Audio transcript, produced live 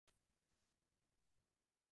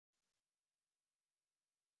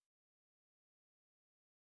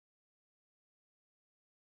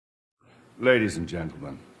Ladies and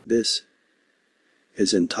gentlemen, This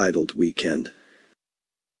is entitled Weekend.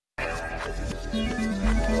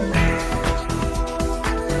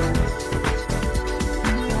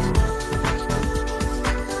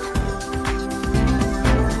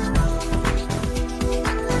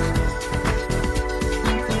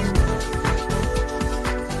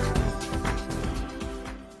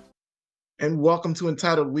 And welcome to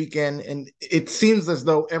Entitled Weekend. And it seems as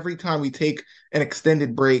though every time we take an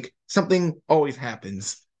extended break, something always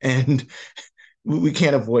happens, and we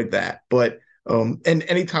can't avoid that. But and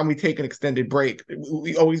anytime we take an extended break,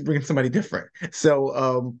 we always bring somebody different.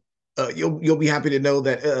 So you'll be happy to know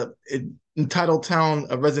that Entitled Town,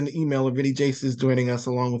 a resident emailer, Vinny Jace, is joining us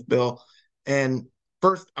along with Bill. And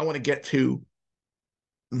first, I want to get to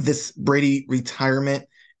this Brady retirement,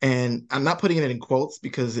 and I'm not putting it in quotes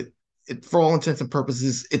because for all intents and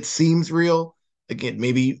purposes, it seems real. Again,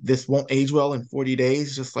 maybe this won't age well in 40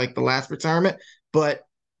 days, just like the last retirement, but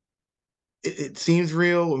it seems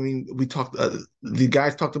real. I mean, the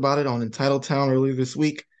guys talked about it on Entitled Town earlier this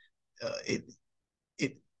week. Uh, it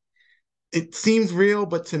it it seems real,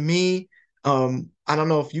 but to me, I don't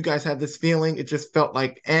know if you guys had this feeling. It just felt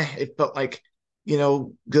like, it felt like,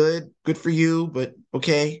 good for you, but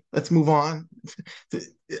okay, let's move on.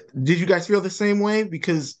 Did you guys feel the same way?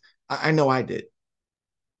 Because I know I did.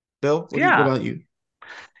 Bill, what Yeah, about you?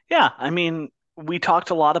 yeah. I mean, we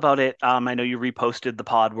talked a lot about it. I know you reposted the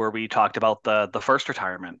pod where we talked about the first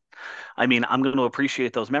retirement. I mean, I'm going to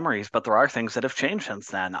appreciate those memories, but there are things that have changed since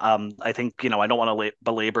then. I think, I don't want to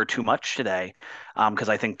belabor too much today, because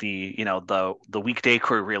I think the weekday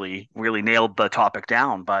crew really nailed the topic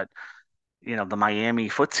down. But the Miami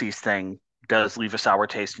footsies thing does leave a sour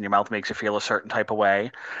taste in your mouth, makes you feel a certain type of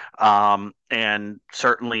way, and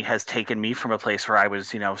certainly has taken me from a place where I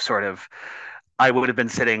was, sort of I would have been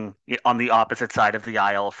sitting on the opposite side of the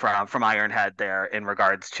aisle from Ironhead there in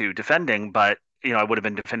regards to defending, but I would have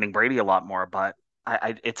been defending Brady a lot more. But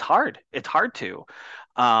it's hard. It's hard to.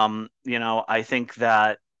 I think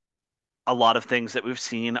that a lot of things that we've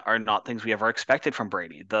seen are not things we ever expected from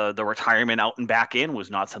Brady. The retirement out and back in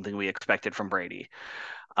was not something we expected from Brady.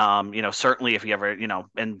 Certainly if he ever,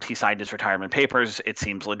 and he signed his retirement papers, it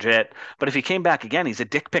seems legit. But if he came back again, he's a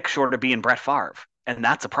dick pic short of being Brett Favre, and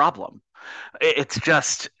that's a problem. It's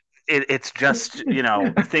just it's just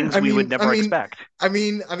things I we would mean, I never mean, expect.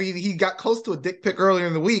 he got close to a dick pic earlier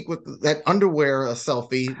in the week with that underwear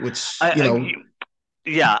selfie, which, I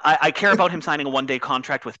yeah, I care about him signing a 1-day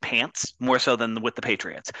contract with pants more so than with the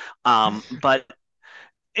Patriots. But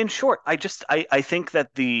in short, I think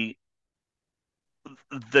that the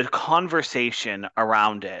conversation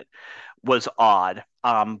around it was odd.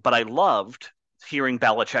 But I loved hearing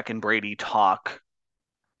Belichick and Brady talk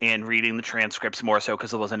and reading the transcripts more so because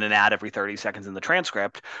there wasn't an ad every 30 seconds in the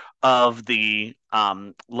transcript of the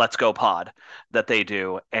Let's Go pod that they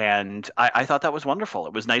do. And I thought that was wonderful.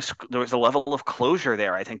 It was nice. There was a level of closure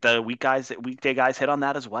there. I think the weekday guys hit on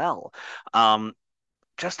that as well. Um,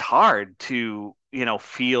 just hard to,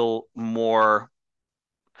 feel more,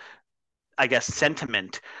 I guess,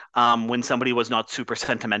 sentiment when somebody was not super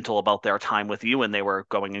sentimental about their time with you and they were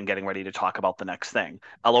going and getting ready to talk about the next thing.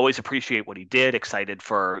 I'll always appreciate what he did, excited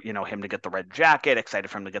for, him to get the red jacket, excited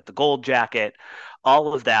for him to get the gold jacket.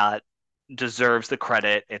 All of that deserves the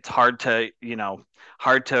credit. It's hard to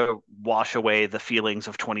wash away the feelings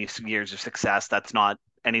of 20 years of success. That's not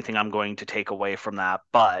anything I'm going to take away from that.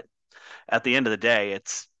 But at the end of the day,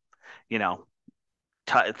 it's, you know,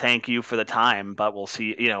 thank you for the time, but we'll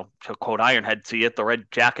see, to quote Ironhead, see you at the red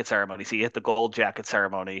jacket ceremony, see you at the gold jacket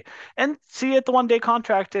ceremony, and see you at the 1-day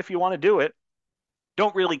contract if you want to do it.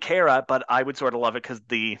 Don't really care, but I would sort of love it because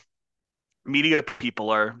the media people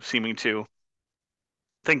are seeming to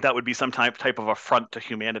think that would be some type of affront to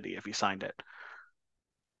humanity if he signed it.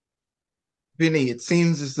 Vinny, it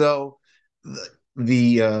seems as though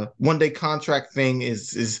the 1-day contract thing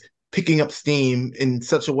is picking up steam in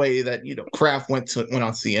such a way that Kraft went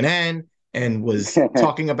on CNN and was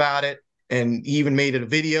talking about it, and he even made a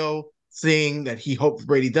video saying that he hopes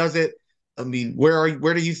Brady does it. I mean, where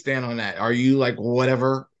do you stand on that? Are you like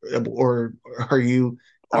whatever, or are you,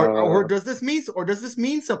 or Uh, does this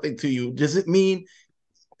mean something to you? Does it mean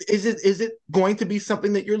is it going to be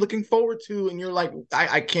something that you're looking forward to and you're like,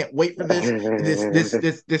 I can't wait for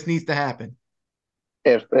this. This needs to happen.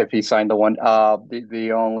 if he signed the one,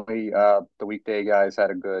 the only the weekday guys had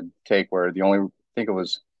a good take where the only I think it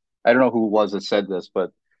was I don't know who it was that said this, but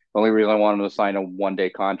the only reason I wanted him to sign a 1-day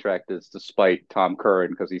contract is to spite Tom Curran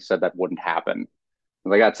because he said that wouldn't happen.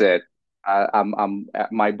 Like that's it. I'm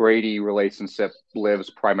my Brady relationship lives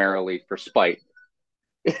primarily for spite.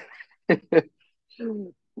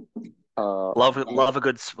 Uh, Love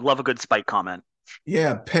a good spike comment.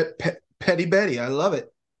 Yeah, Petty Betty. I love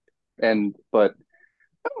it. but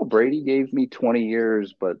oh, Brady gave me 20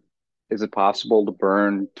 years, but is it possible to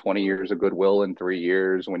burn 20 years of goodwill in 3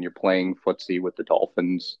 years when you're playing footsie with the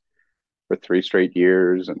Dolphins for 3 straight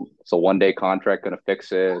years? And it's a 1 day contract going to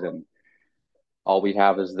fix it. And all we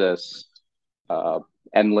have is this uh,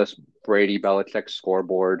 endless Brady Belichick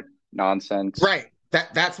scoreboard nonsense. Right.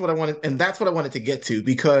 That's what I wanted, and that's what I wanted to get to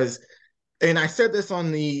because, and I said this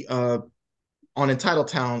on the on Entitled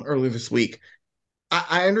Town earlier this week.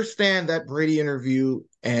 I understand that Brady interview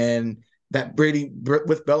and that Brady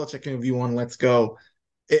with Belichick interview on Let's Go.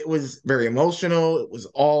 It was very emotional. It was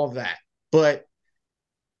all of that. But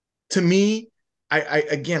to me, I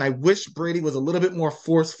again, I wish Brady was a little bit more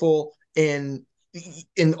forceful in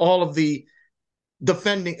all of the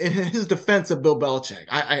defending in his defense of Bill Belichick.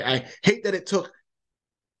 I hate that it took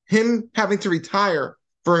him having to retire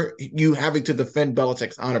for you having to defend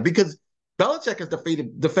Belichick's honor because Belichick has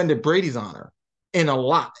defended Brady's honor in a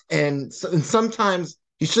lot, and sometimes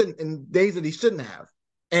he shouldn't in days that he shouldn't have.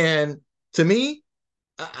 And to me,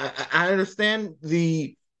 I understand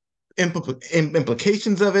the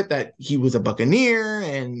implications of it that he was a Buccaneer,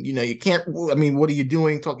 and you can't. I mean, what are you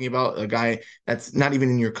doing talking about a guy that's not even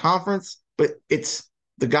in your conference? But it's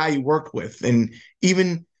the guy you worked with, and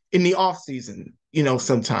even in the off season,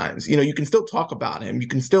 sometimes you can still talk about him, you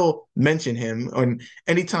can still mention him, and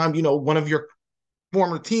anytime one of your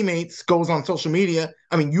former teammates goes on social media.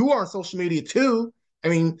 I mean, you are on social media too. I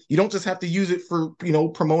mean, you don't just have to use it for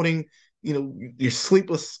promoting your sleep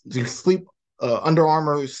Under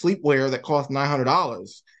Armour sleepwear that costs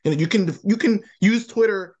 $900. You can use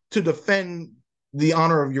Twitter to defend the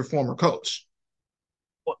honor of your former coach.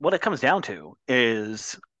 What it comes down to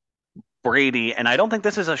is Brady, and I don't think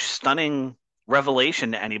this is a stunning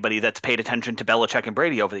revelation to anybody that's paid attention to Belichick and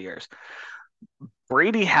Brady over the years.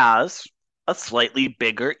 Brady has a slightly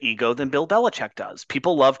bigger ego than Bill Belichick does.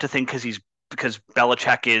 People love to think because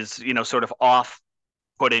Belichick is, sort of off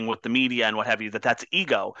putting with the media and what have you, that's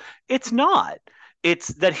ego. It's not. It's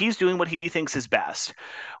that he's doing what he thinks is best.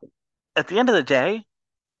 At the end of the day,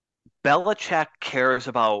 Belichick cares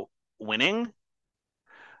about winning.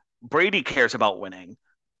 Brady cares about winning.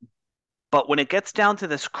 But when it gets down to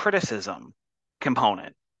this criticism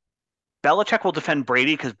component, Belichick will defend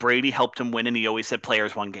Brady because Brady helped him win and he always said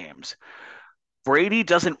players won games. Brady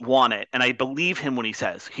doesn't want it, and I believe him when he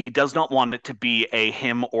says he does not want it to be a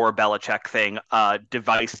him or Belichick thing, a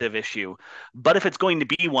divisive issue. But if it's going to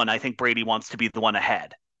be one, I think Brady wants to be the one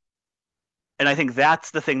ahead. And I think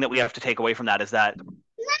that's the thing that we have to take away from that is that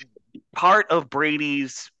part of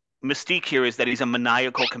Brady's mystique here is that he's a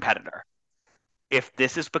maniacal competitor. If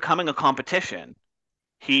this is becoming a competition,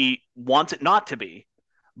 he wants it not to be.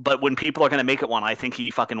 But when people are going to make it one, I think he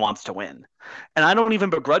fucking wants to win. And I don't even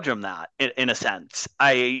begrudge him that in a sense.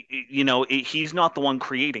 He's not the one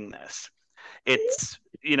creating this. It's,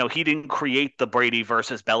 he didn't create the Brady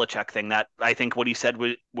versus Belichick thing. That I think what he said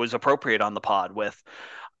was appropriate on the pod with,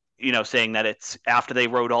 saying that it's after they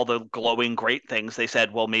wrote all the glowing great things, they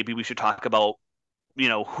said, well, maybe we should talk about,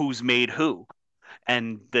 who's made who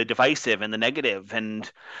and the divisive and the negative. And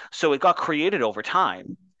so it got created over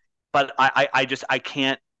time. But I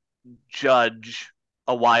can't judge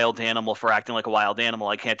a wild animal for acting like a wild animal.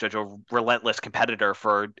 I can't judge a relentless competitor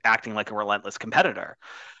for acting like a relentless competitor.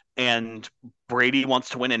 And Brady wants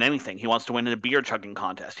to win in anything. He wants to win in a beer chugging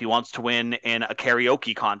contest. He wants to win in a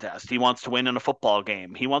karaoke contest. He wants to win in a football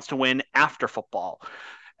game. He wants to win after football.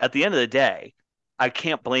 At the end of the day, I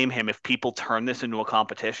can't blame him if people turn this into a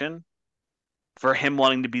competition for him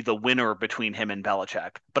wanting to be the winner between him and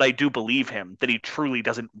Belichick. But I do believe him that he truly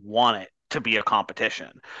doesn't want it to be a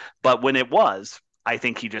competition. But when it was, I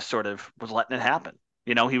think he just sort of was letting it happen.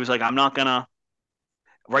 He was like, I'm not gonna.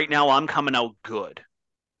 Right now, I'm coming out good.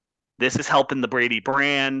 This is helping the Brady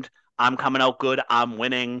brand. I'm coming out good. I'm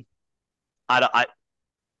winning. I,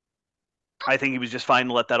 I think he was just fine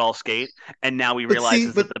to let that all skate. And now he But see,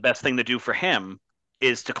 realizes that the best thing to do for him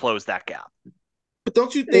is to close that gap. but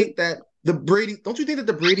don't you think that the Brady? Don't you think that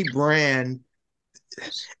the Brady brand?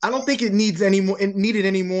 I don't think it needs any more. It needed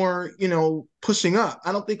any more. Pushing up.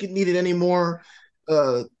 I don't think it needed any more.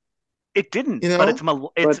 Uh, It didn't, you but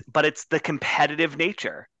know. it's the competitive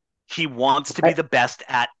nature. He wants to be I, the best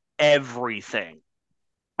at everything.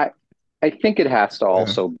 I I think it has to Yeah.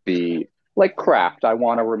 also be like craft. I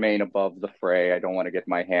want to remain above the fray. I don't want to get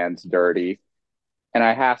my hands dirty. And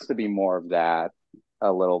I has to be more of that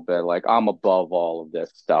a little bit. Like I'm above all of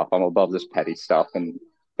this stuff. I'm above this petty stuff and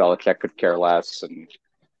Belichick could care less and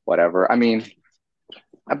whatever. I mean,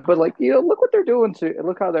 But like, look what they're doing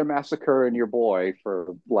look how they're massacring your boy,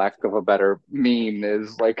 for lack of a better meme.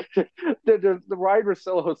 Is like the Ryan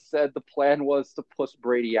Russillo said the plan was to push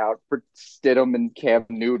Brady out for Stidham and Cam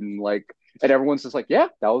Newton, like, and everyone's just like, yeah,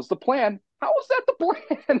 that was the plan. How was that the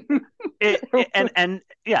plan? And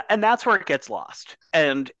yeah, and that's where it gets lost.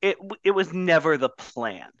 And it was never the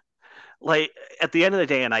plan. Like at the end of the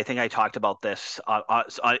day, and I think I talked about this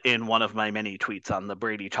in one of my many tweets on the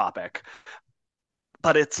Brady topic.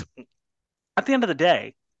 But it's at the end of the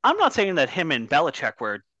day, I'm not saying that him and Belichick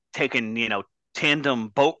were taking,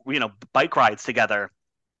 tandem bike rides together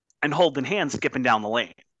and holding hands skipping down the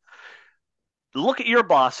lane. Look at your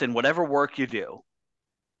boss in whatever work you do.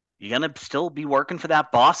 You gonna still be working for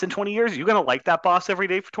that boss in 20 years? You gonna like that boss every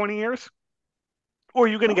day for 20 years? Or are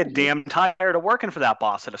you gonna get damn tired of working for that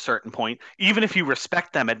boss at a certain point, even if you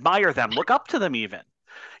respect them, admire them, look up to them even?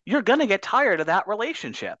 You're going to get tired of that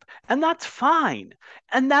relationship. And that's fine.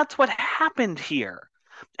 And that's what happened here.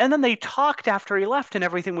 And then they talked after he left and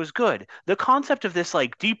everything was good. The concept of this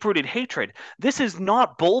like deep rooted hatred, this is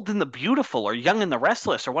not Bold and the Beautiful or Young and the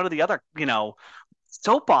Restless or one of the other,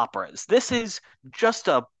 soap operas. This is just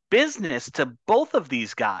a business to both of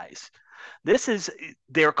these guys. This is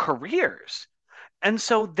their careers. And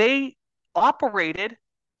so they operated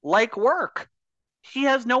like work. He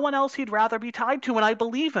has no one else he'd rather be tied to, and I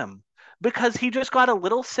believe him because he just got a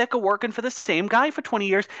little sick of working for the same guy for 20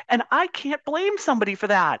 years, and I can't blame somebody for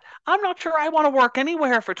that. I'm not sure I want to work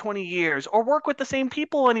anywhere for 20 years or work with the same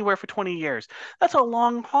people anywhere for 20 years. That's a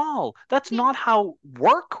long haul. That's not how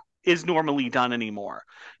work is normally done anymore.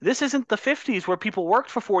 This isn't the 50s where people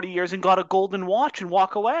worked for 40 years and got a golden watch and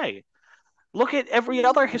walk away. Look at every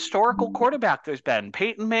other historical quarterback there's been.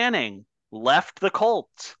 Peyton Manning left the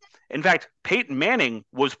Colts. In fact, Peyton Manning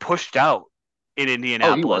was pushed out in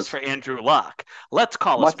Indianapolis for Andrew Luck. Let's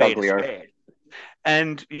call a spade a spade.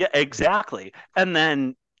 And yeah, exactly. And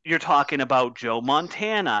then you're talking about Joe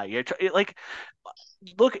Montana.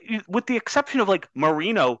 Look, with the exception of like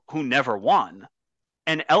Marino, who never won,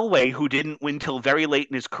 and Elway, who didn't win till very late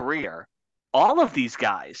in his career. All of these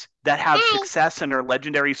guys that have success and are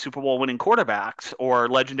legendary Super Bowl winning quarterbacks or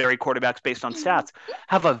legendary quarterbacks based on stats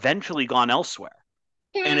have eventually gone elsewhere.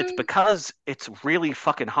 And it's because it's really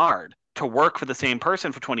fucking hard to work for the same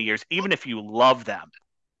person for 20 years, even if you love them.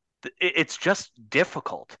 It's just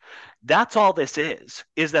difficult. That's all this is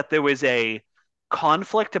that there was a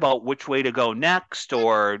conflict about which way to go next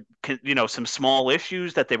or, some small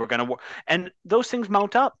issues that they were going to work. And those things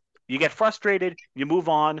mount up. You get frustrated, you move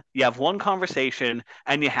on, you have one conversation,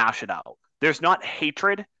 and you hash it out. There's not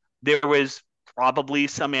hatred. There was probably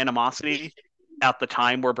some animosity at the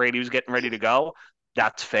time where Brady was getting ready to go.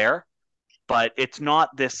 That's fair. But it's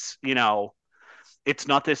not this, it's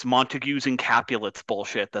not this Montagues and Capulets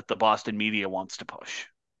bullshit that the Boston media wants to push.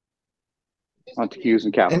 Montagues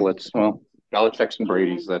and Capulets. Well, Belichick's and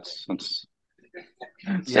Brady's. That's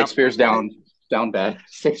Shakespeare's down bad.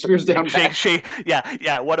 Shakespeare's down bad.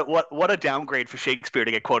 Yeah. What a downgrade for Shakespeare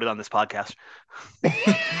to get quoted on this podcast.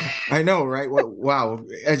 I know, right? Wow,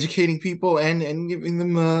 educating people and giving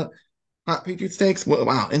them hot Patriot takes.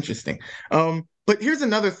 Wow, interesting. But here's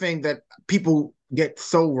another thing that people get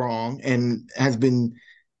so wrong and has been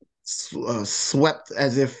swept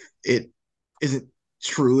as if it isn't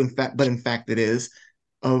true. In fact, it is.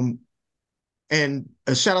 And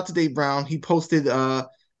a shout out to Dave Brown. He posted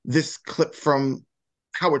this clip from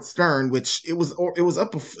Howard Stern, which it was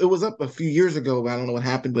up a few years ago. I don't know what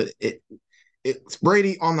happened, but it's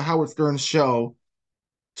Brady on the Howard Stern show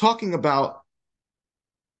talking about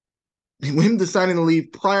him deciding to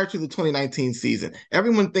leave prior to the 2019 season.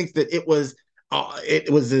 Everyone thinks that it was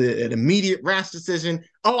an immediate rash decision.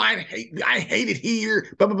 Oh, I hate it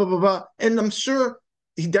here. Blah blah blah blah blah. And I'm sure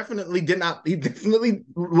he definitely did not. He definitely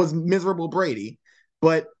was miserable, Brady.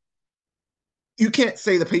 But you can't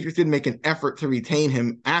say the Patriots didn't make an effort to retain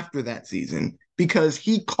him after that season because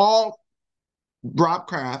he called Rob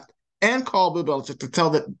Kraft and called Bill Belichick to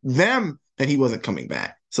tell them that he wasn't coming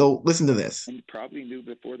back. So listen to this. I probably knew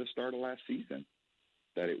before the start of last season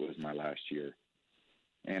that it was my last year.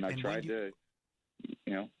 And I tried to,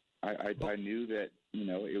 I knew that,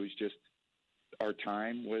 it was just our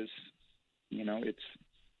time was,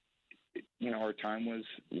 our time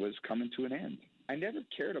was coming to an end. I never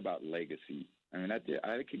cared about legacy. I mean, I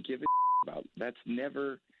could give a about. I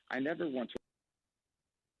never want to.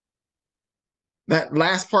 That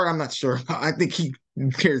last part, I'm not sure. I think he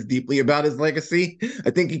cares deeply about his legacy. I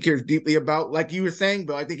think he cares deeply about, like you were saying,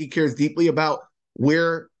 Bill, I think he cares deeply about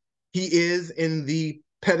where he is in the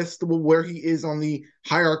pedestal, where he is on the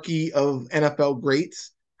hierarchy of NFL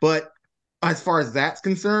greats. But as far as that's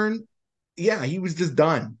concerned, yeah, he was just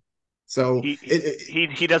done. So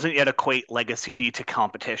He doesn't yet equate legacy to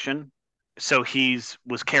competition. So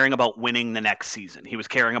was caring about winning the next season. He was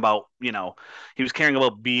caring about, he was caring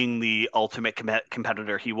about being the ultimate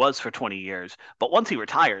competitor he was for 20 years. But once he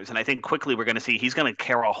retires, and I think quickly we're going to see he's going to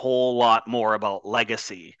care a whole lot more about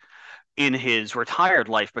legacy in his retired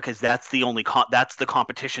life, because that's the only that's the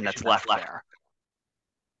competition that's left there.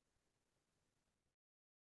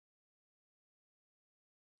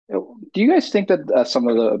 Do you guys think that some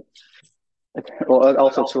of the well,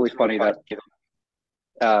 also it's really funny that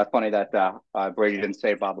Brady didn't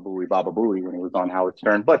say Baba Booey when he was on Howard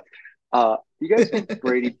Stern. But do you guys think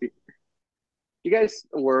Brady? Do you guys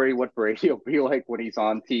worry what Brady will be like when he's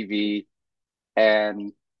on TV?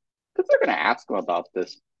 And because they're going to ask him about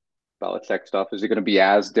this Belichick stuff, is he going to be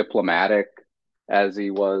as diplomatic as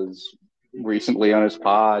he was recently on his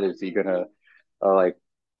pod? Is he going to like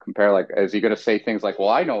compare? Like, is he going to say things like, "Well,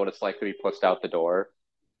 I know what it's like to be pushed out the door"?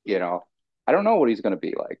 I don't know what he's going to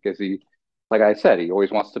be like. Is he? Like I said, he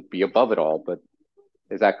always wants to be above it all, but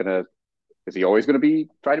is he always going to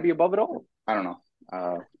try to be above it all? I don't know.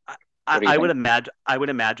 I would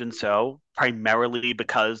imagine so, primarily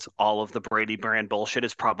because all of the Brady brand bullshit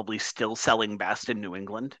is probably still selling best in New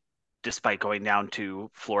England, despite going down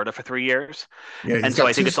to Florida for 3 years. Yeah, he's and got so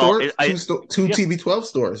I think it's all two yeah, TB12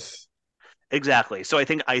 stores. exactly. So I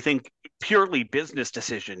think purely business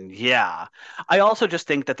decision. Yeah. I also just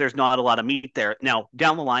think that there's not a lot of meat there. Now,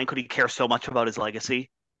 down the line, could he care so much about his legacy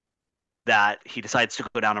that he decides to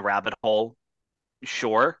go down a rabbit hole?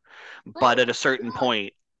 Sure. But at a certain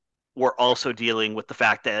point, we're also dealing with the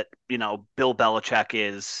fact that, Bill Belichick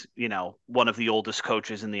is, one of the oldest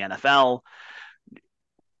coaches in the NFL.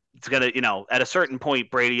 It's going to, at a certain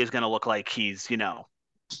point, Brady is going to look like he's,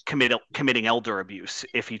 committing elder abuse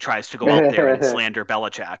if he tries to go out there and slander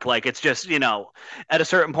Belichick. Like, it's just, at a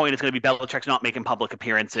certain point, it's going to be Belichick's not making public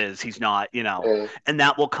appearances. He's not, and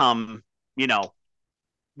that will come,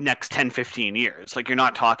 next 10, 15 years. Like, you're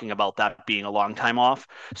not talking about that being a long time off.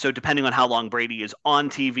 So depending on how long Brady is on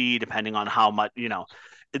TV, depending on how much,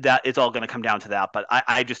 that it's all going to come down to that. But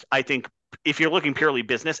I think if you're looking purely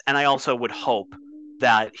business, and I also would hope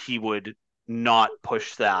that he would not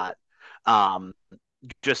push that,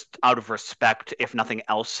 just out of respect, if nothing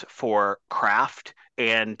else, for Kraft,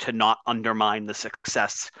 and to not undermine the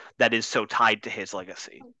success that is so tied to his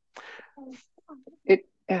legacy. It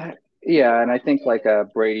Yeah, and I think like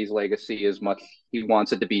Brady's legacy is much. He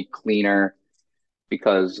wants it to be cleaner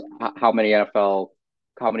because how many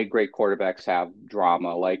great quarterbacks have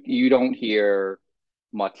drama? Like you don't hear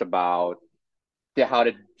much about how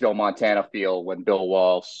did Joe Montana feel when Bill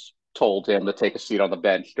Walsh told him to take a seat on the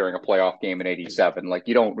bench during a playoff game in '87. Like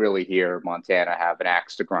you don't really hear Montana have an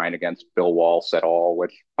axe to grind against Bill Walsh at all,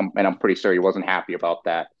 I'm pretty sure he wasn't happy about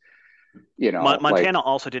that. Montana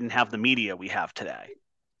also didn't have the media we have today.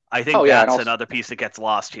 I think another piece that gets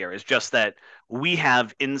lost here is just that we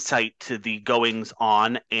have insight to the goings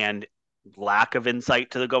on and lack of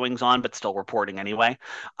insight to the goings on, but still reporting anyway,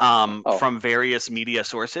 from various media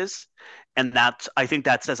sources. And I think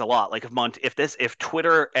that says a lot. Like if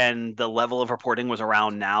Twitter and the level of reporting was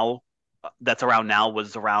around now,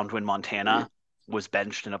 was around when Montana was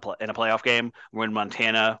benched in a playoff game, when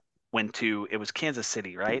Montana it was Kansas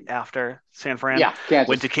City, right? After San Fran. Yeah, Kansas.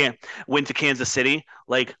 Went to Kansas City.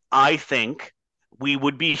 Like, I think we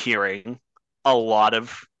would be hearing a lot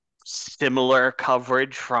of similar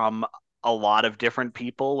coverage from a lot of different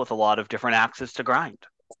people with a lot of different axes to grind.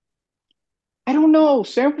 I don't know.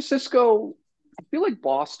 San Francisco, I feel like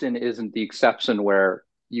Boston isn't the exception where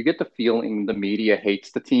you get the feeling the media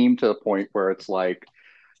hates the team to the point where it's like,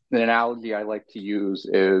 an analogy I like to use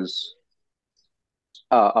is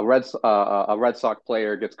a Red Sox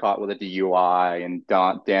player gets caught with a DUI, and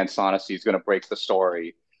Dan Sonesty is going to break the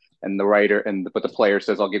story, and but the player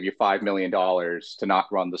says, "I'll give you $5 million to not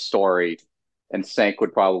run the story," and Sank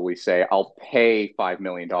would probably say, "I'll pay $5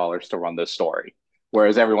 million to run this story,"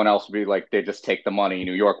 whereas everyone else would be like, they just take the money.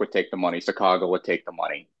 New York would take the money. Chicago would take the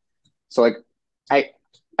money. So like,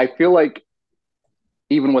 I feel like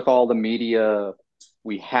even with all the media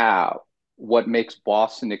we have, what makes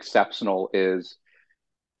Boston exceptional is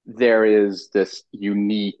there is this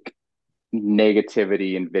unique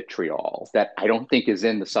negativity and vitriol that I don't think is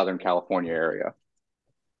in the Southern California area.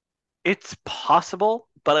 It's possible,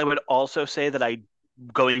 but I would also say that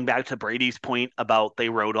going back to Brady's point about they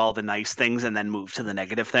wrote all the nice things and then moved to the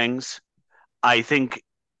negative things, I think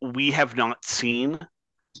we have not seen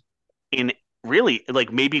in really,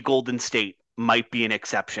 like, maybe Golden State might be an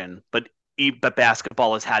exception, but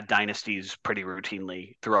basketball has had dynasties pretty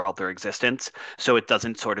routinely throughout their existence, so it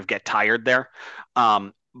doesn't sort of get tired there.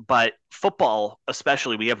 but football,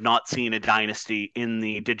 especially, we have not seen a dynasty in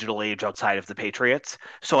the digital age outside of the Patriots.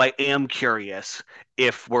 So I am curious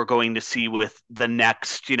if we're going to see with the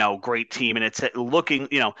next, great team, and it's looking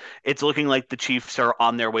like the Chiefs are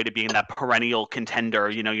on their way to being that perennial contender.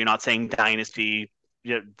 You're not saying dynasty.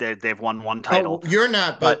 They've won one title. Oh, you're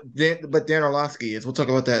not, but but Dan Orlovsky is. We'll talk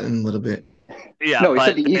about that in a little bit. yeah, No, he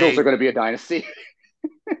said but the Eagles are going to be a dynasty.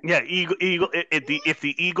 yeah, if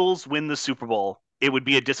the Eagles win the Super Bowl, it would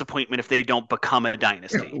be a disappointment if they don't become a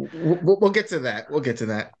dynasty. We'll get to that. We'll get to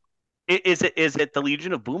that. Is it the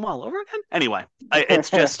Legion of Boom all over again? Anyway, it's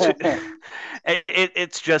just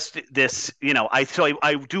it's just this,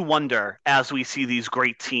 I do wonder as we see these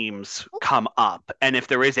great teams come up, and if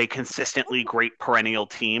there is a consistently great perennial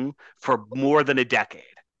team for more than a decade,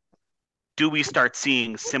 do we start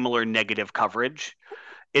seeing similar negative coverage?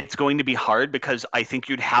 It's going to be hard because I think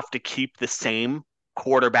you'd have to keep the same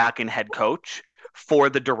quarterback and head coach for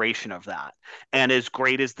the duration of that. And as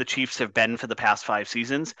great as the Chiefs have been for the past 5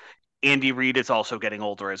 seasons, Andy Reid is also getting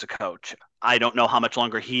older as a coach. I don't know how much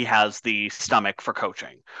longer he has the stomach for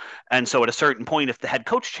coaching. And so at a certain point, if the head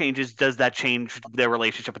coach changes, does that change their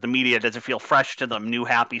relationship with the media? Does it feel fresh to them? New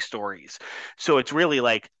happy stories. So it's really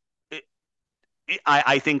like,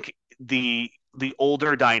 I think the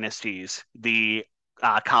older dynasties, the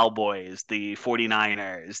Cowboys, the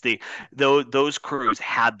 49ers, those crews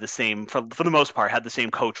had the same, for the most part, had the same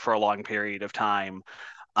coach for a long period of time,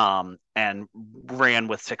 and ran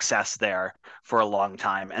with success there for a long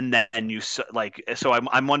time. And then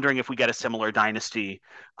I'm wondering if we get a similar dynasty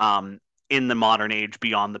in the modern age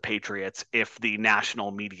beyond the Patriots, if the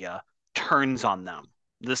national media turns on them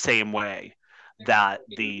the same way that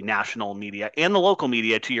the national media and the local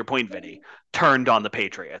media, to your point, Vinny, turned on the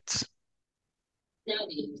Patriots.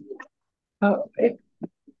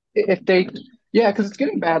 If they, yeah, because it's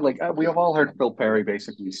getting bad. Like we have all heard Phil Perry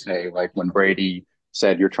basically say, like when Brady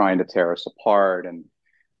said, "You're trying to tear us apart," and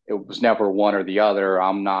it was never one or the other.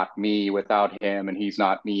 I'm not me without him, and he's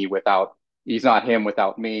not him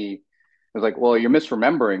without me. It was like, well, you're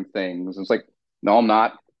misremembering things. It's like, no, I'm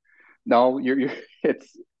not. No, you're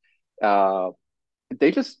it's uh,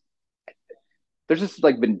 they just there's just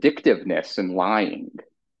like vindictiveness and lying,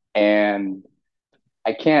 and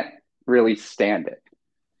I can't really stand it.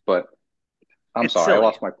 But I'm It's sorry, I silly.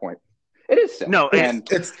 lost my point. It is silly, No, and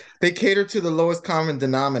It's they cater to the lowest common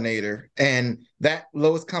denominator, and that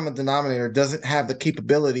lowest common denominator doesn't have the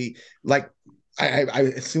capability, like I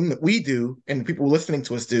assume that we do, and people listening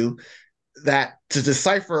to us do, that to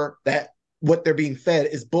decipher that what they're being fed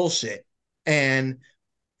is bullshit, and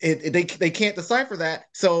they can't decipher that,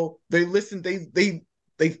 so they listen.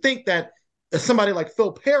 They think that somebody like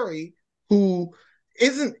Phil Perry, who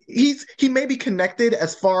isn't he may be connected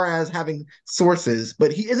as far as having sources,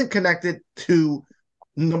 but he isn't connected to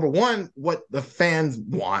number one what the fans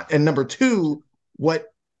want, and number two what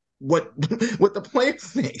what what the players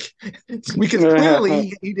think, because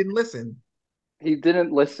clearly he didn't listen. he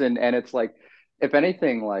didn't listen. And it's like, if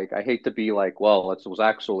anything, like I hate to be like, well, it was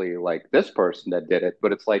actually like this person that did it,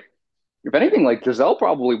 but it's like, if anything, like Giselle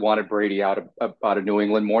probably wanted Brady out of New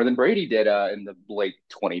England more than Brady did in the late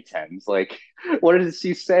 2010s. Like, what did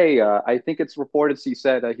she say? I think it's reported she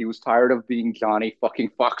said he was tired of being Johnny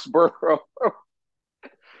fucking Foxborough.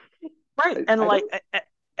 right. And I like,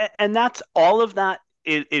 don't. and that's all of that.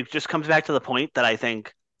 It just comes back to the point that I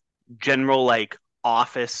think general like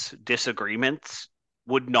office disagreements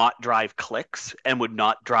would not drive clicks and would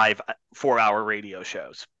not drive 4-hour radio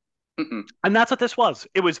shows. Mm-mm. And that's what this was.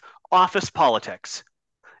 It was office politics.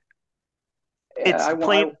 Yeah,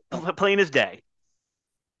 It's plain as day.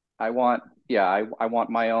 I want, yeah, I want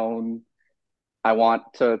my own. I want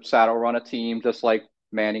to saddle run a team just like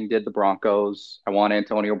Manning did the Broncos. I want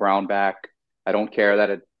Antonio Brown back. I don't care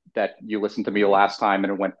that you listened to me last time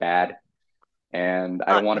and it went bad, and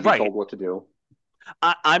I don't want to be Right. told what to do.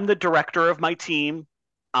 I'm the director of my team.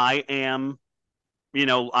 I am,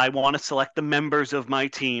 I want to select the members of my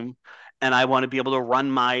team, and I want to be able to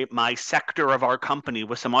run my sector of our company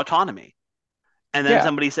with some autonomy. And then Yeah,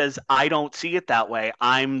 somebody says, I don't see it that way.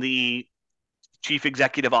 I'm the chief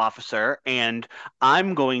executive officer, and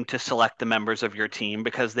I'm going to select the members of your team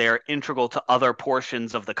because they're integral to other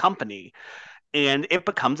portions of the company. And it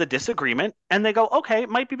becomes a disagreement, and they go, okay, it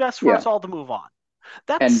might be best for yeah, us all to move on.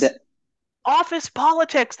 and That's office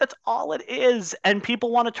politics. That's all it is. And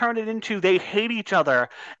people want to turn it into they hate each other.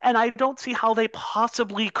 And I don't see how they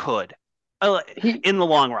possibly could, uh, he, in the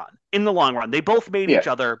long run. In the long run, they both made yeah, each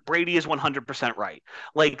other. Brady is 100% right.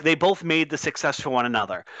 Like they both made the success for one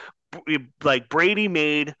another. Like Brady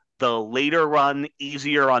made the later run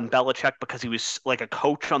easier on Belichick because he was like a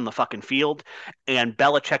coach on the fucking field, and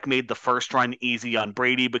Belichick made the first run easy on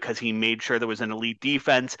Brady because he made sure there was an elite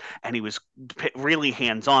defense and he was really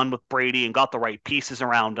hands-on with Brady and got the right pieces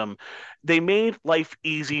around him. They made life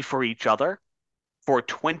easy for each other for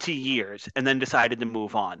 20 years and then decided to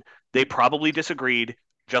move on. They probably disagreed,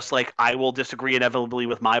 just like I will disagree inevitably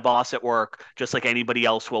with my boss at work, just like anybody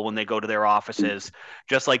else will when they go to their offices,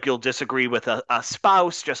 just like you'll disagree with a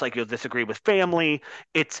spouse, just like you'll disagree with family.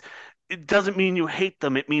 It doesn't mean you hate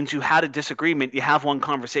them. It means you had a disagreement, you have one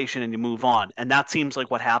conversation, and you move on. And that seems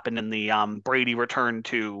like what happened in the Brady return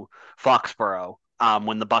to Foxborough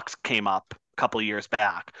when the Bucks came up a couple of years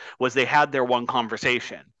back, was they had their one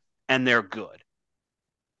conversation and they're good.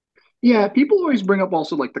 Yeah, people always bring up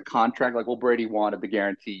also like the contract, like, well, Brady wanted the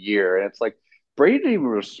guarantee year. And it's like Brady didn't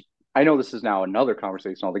even I know this is now another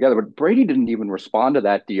conversation altogether, but Brady didn't even respond to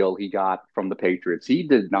that deal he got from the Patriots. He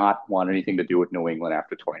did not want anything to do with New England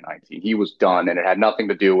after 2019. He was done, and it had nothing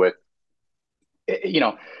to do with, you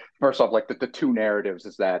know, first off, like the two narratives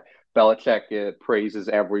is that Belichick praises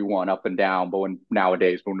everyone up and down, but when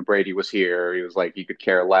Brady was here, he was like he could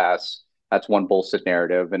care less. That's one bullshit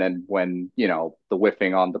narrative. And then when the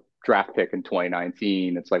whiffing on the draft pick in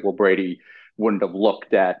 2019, it's like, well, Brady wouldn't have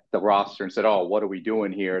looked at the roster and said, "Oh, what are we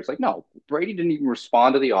doing here?" It's like, no, Brady didn't even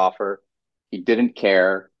respond to the offer. He didn't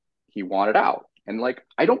care. He wanted out, and like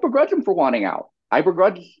I don't begrudge him for wanting out. I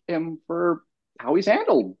begrudge him for how he's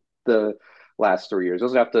handled the last 3 years. He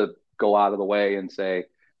doesn't have to go out of the way and say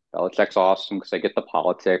Belichick's awesome because I get the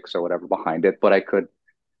politics or whatever behind it. But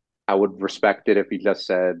I would respect it if he just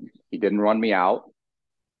said he didn't run me out,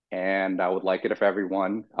 and I would like it if Yeah,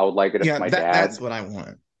 my that's dad, what I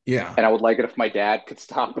want. Yeah. and I would like it if my dad could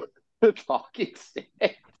stop talking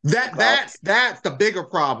about. That's the bigger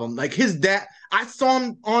problem. Like his dad, I saw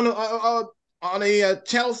him on a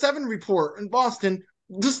Channel 7 report in Boston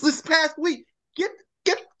just this past week.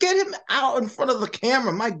 Get him out in front of the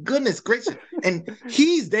camera. My goodness gracious. And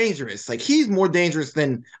he's dangerous. Like he's more dangerous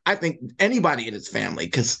than I think anybody in his family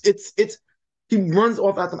because it's he runs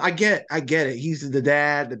off at them. I get it. He's the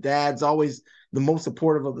dad. The dad's always the most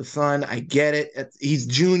supportive of the son. I get it. He's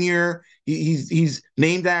junior. He's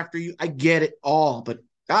named after you. I get it all. But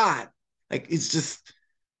God, like it's just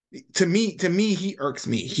to me, he irks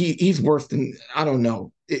me. He's worse than I don't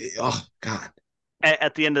know. Oh God.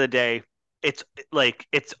 At the end of the day, it's like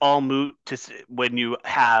it's all moot when you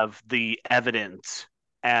have the evidence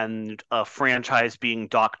and a franchise being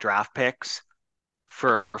docked draft picks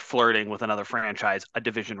for flirting with another franchise, a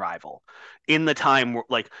division rival. In the time,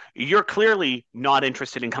 like, you're clearly not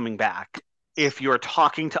interested in coming back if you're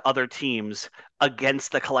talking to other teams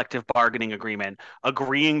against the collective bargaining agreement,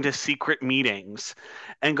 agreeing to secret meetings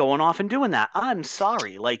and going off and doing that. I'm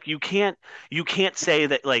sorry. Like you can't say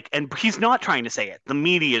that, like, and he's not trying to say it. The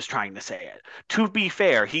media is trying to say it. To be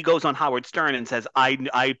fair, he goes on Howard Stern and says,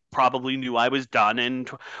 I probably knew I was done, and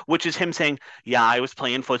which is him saying, yeah, I was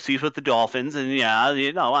playing footsies with the Dolphins, and yeah,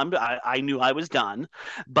 I knew I was done.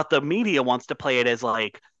 But the media wants to play it as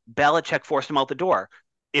like Belichick forced him out the door.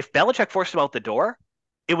 If Belichick forced him out the door,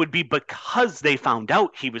 it would be because they found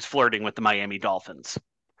out he was flirting with the Miami Dolphins.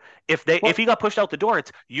 If he got pushed out the door,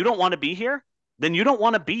 it's you don't want to be here, then you don't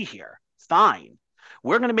want to be here. Fine.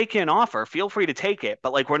 We're going to make you an offer. Feel free to take it,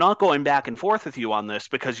 but like we're not going back and forth with you on this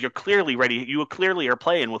because you're clearly ready. You clearly are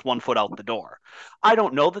playing with one foot out the door. I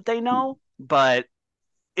don't know that they know, but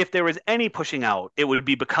if there was any pushing out, it would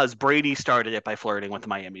be because Brady started it by flirting with the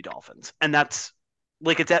Miami Dolphins. And that's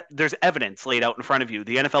like there's evidence laid out in front of you.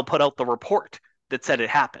 The NFL put out the report that said it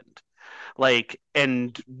happened. Like,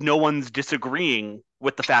 and no one's disagreeing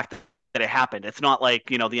with the fact that it happened. It's not like,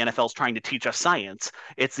 the NFL's trying to teach us science.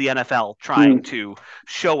 It's the NFL trying to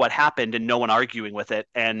show what happened and no one arguing with it.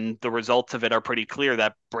 And the results of it are pretty clear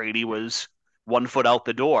that Brady was one foot out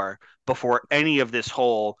the door before any of this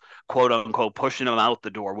whole quote unquote pushing him out the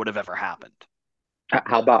door would have ever happened.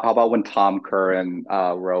 How about when Tom Curran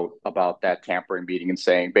wrote about that tampering meeting and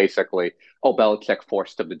saying basically, oh, Belichick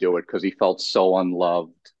forced him to do it because he felt so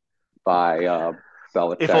unloved by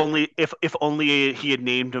Belichick. If only he had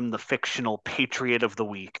named him the fictional Patriot of the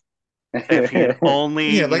Week. If he had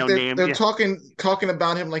only like named they're talking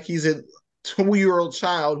about him like he's a 2-year-old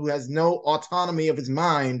child who has no autonomy of his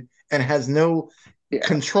mind and has no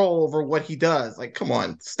control over what he does. Like, come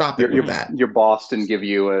on, stop it with that. Your boss didn't give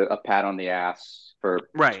you a pat on the ass for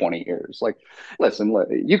Right. 20 years. Like, listen,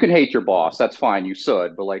 you can hate your boss. That's fine. You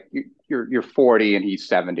should. But like, you're 40 and he's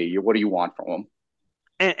 70. What do you want from him?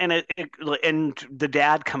 And the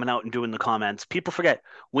dad coming out and doing the comments. People forget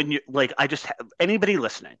when you like. Anybody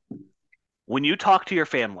listening, when you talk to your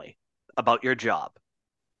family about your job,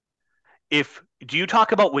 do you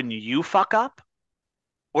talk about when you fuck up,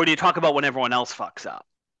 or do you talk about when everyone else fucks up?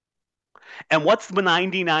 And what's the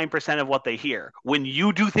 99% of what they hear? When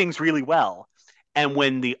you do things really well and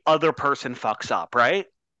when the other person fucks up, right?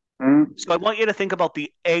 Mm-hmm. So I want you to think about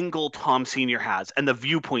the angle Tom Sr. has and the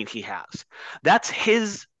viewpoint he has. That's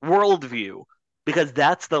his worldview because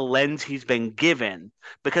that's the lens he's been given,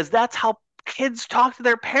 because that's how kids talk to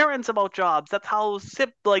their parents about jobs. That's how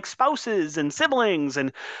like spouses and siblings.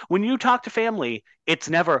 And when you talk to family, it's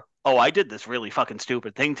never, oh, I did this really fucking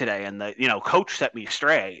stupid thing today and the, coach set me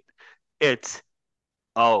straight. It's,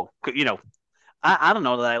 oh, I don't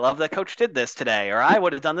know that I love that coach did this today, or I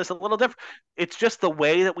would have done this a little different. It's just the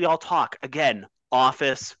way that we all talk. Again,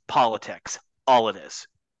 office politics, all it is.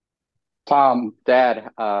 Tom,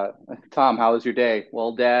 how was your day?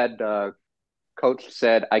 Well, Dad, coach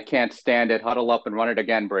said, I can't stand it. Huddle up and run it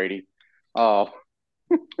again, Brady. Oh,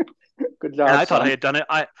 good And job, I thought I son. had done it.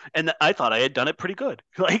 I thought I had done it pretty good.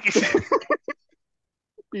 Like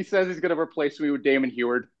He says he's going to replace me with Damon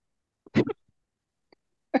Heward.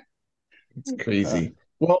 It's crazy.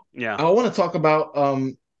 Well, yeah, I want to talk about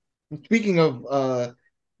speaking of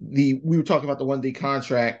we were talking about the 1 day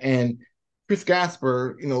contract, and Chris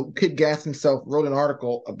Gasper, Kid Gas himself wrote an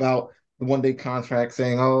article about the 1 day contract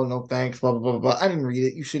saying, "Oh, no thanks, blah blah blah blah." I didn't read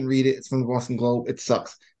it. You shouldn't read it. It's from the Boston Globe. It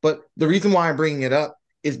sucks. But the reason why I'm bringing it up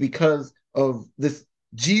is because of this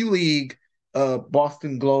G League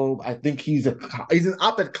Boston Globe. I think he's an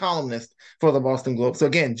op-ed columnist for the Boston Globe. So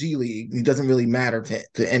again, G League, he doesn't really matter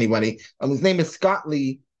to anybody. His name is Scott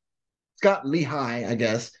Lehigh, I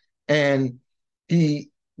guess, and he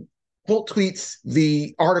quote tweets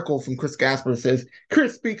the article from Chris Gasper that says,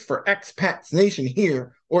 Chris speaks for expats nation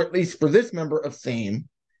here, or at least for this member of SAME.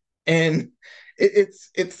 And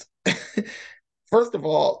it's first of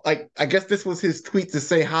all, like, I guess this was his tweet to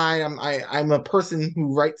say, hi, I'm a person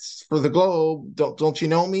who writes for the Globe. Don't you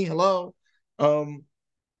know me? Hello. Um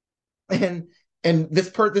and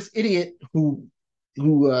this idiot who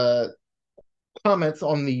comments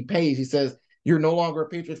on the page, he says, "You're no longer a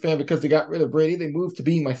Patriots fan because they got rid of Brady. They moved to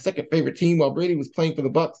being my second favorite team while Brady was playing for the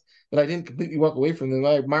Bucs, but I didn't completely walk away from them.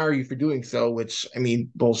 I admire you for doing so," which, I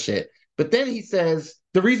mean, bullshit. But then he says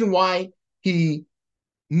the reason why he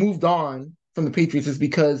moved on from the Patriots is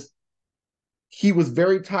because he was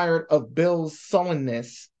very tired of Bill's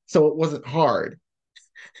sullenness, so it wasn't hard.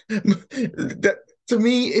 That, to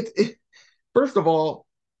me, first of all,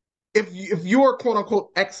 if you're quote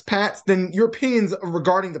unquote expats, then your opinions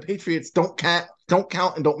regarding the Patriots don't count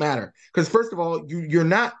and don't matter. Because first of all, you're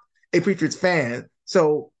not a Patriots fan,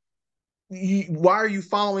 so why are you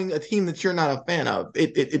following a team that you're not a fan of?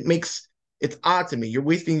 It's odd to me. You're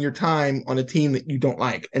wasting your time on a team that you don't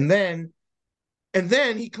like, and then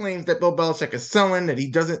he claims that Bill Belichick is selling,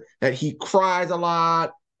 that he cries a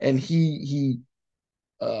lot, and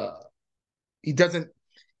uh he doesn't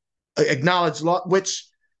acknowledge law, which,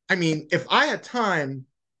 I mean, if I had time,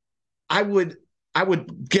 I would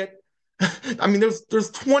get. I mean,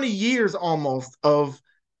 there's 20 years almost of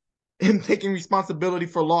him taking responsibility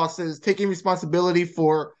for losses, taking responsibility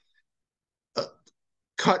for uh,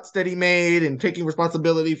 cuts that he made, and taking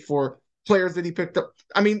responsibility for players that he picked up.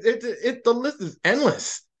 I mean, the list is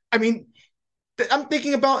endless. I mean, I'm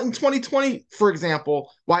thinking about in 2020, for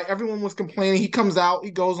example, why everyone was complaining. He comes out,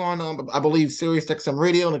 he goes on, I believe, Sirius XM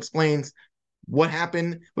Radio, and explains what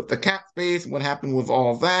happened with the cap space, what happened with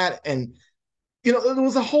all of that, and it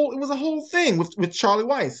was a whole thing with Charlie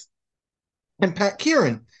Weiss and Pat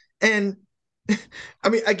Kieran, and I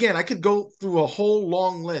mean, again, I could go through a whole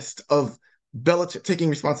long list of Belichick taking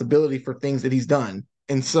responsibility for things that he's done,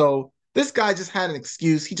 and so this guy just had an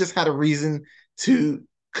excuse. He just had a reason to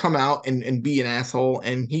come out and be an asshole,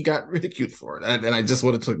 and he got ridiculed for it, and I just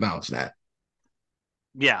wanted to acknowledge that.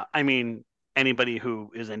 yeah. I mean, anybody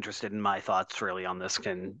who is interested in my thoughts really on this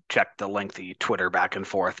can check the lengthy Twitter back and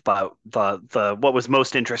forth. But the what was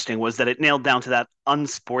most interesting was that it nailed down to that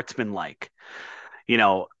unsportsmanlike. You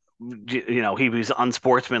know, he was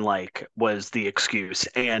unsportsmanlike was the excuse,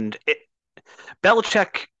 and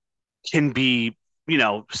Belichick can be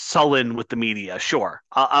sullen with the media. Sure,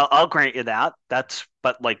 I'll grant you that.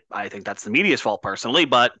 But like, I think that's the media's fault personally.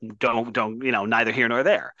 But don't neither here nor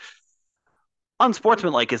there.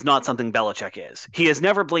 Unsportsmanlike is not something Belichick is. He has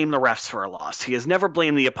never blamed the refs for a loss. He has never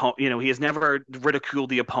blamed the opponent. He has never ridiculed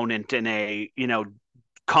the opponent in a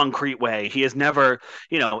concrete way. He has never,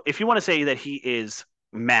 if you want to say that he is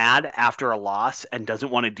mad after a loss and doesn't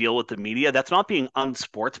want to deal with the media, that's not being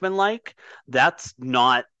unsportsmanlike. That's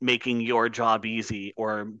not making your job easy,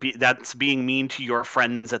 or that's being mean to your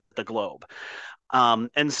friends at the Globe.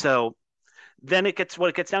 And so then what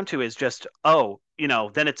it gets down to is just, oh,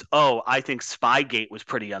 then it's, oh, I think Spygate was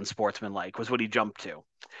pretty unsportsmanlike, was what he jumped to.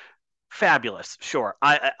 Fabulous. Sure.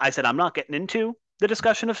 I said I'm not getting into the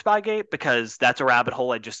discussion of Spygate because that's a rabbit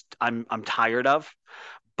hole I'm tired of.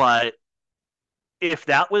 But if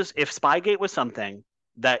Spygate was something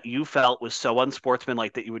that you felt was so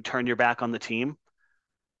unsportsmanlike that you would turn your back on the team,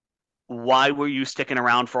 why were you sticking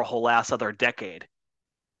around for a whole ass other decade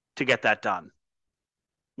to get that done?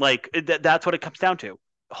 Like that's what it comes down to.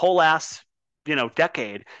 Whole ass,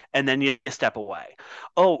 decade, and then you step away.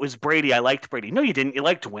 Oh, it was Brady. I liked Brady. No, you didn't. You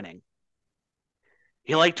liked winning.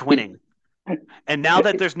 You liked winning. And now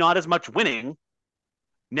that there's not as much winning,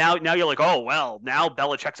 now you're like, oh, well, now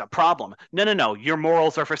Belichick's a problem. No. Your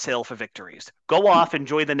morals are for sale for victories. Go off,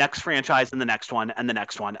 enjoy the next franchise and the next one and the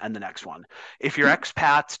next one and the next one. If you're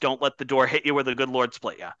expats, don't let the door hit you where the good Lord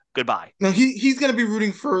split you. Goodbye. No, he's going to be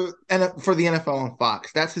rooting for the NFL on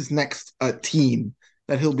Fox. That's his next team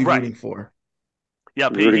that he'll be rooting for.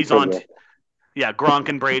 Yep, he's on. Yeah, Gronk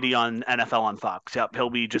and Brady on NFL on Fox. Yep, he'll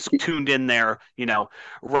be just tuned in there,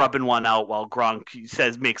 rubbing one out while Gronk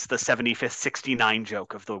makes the 75th 69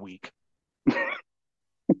 joke of the week.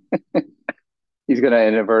 He's going to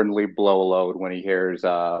inadvertently blow a load when he hears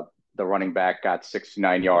the running back got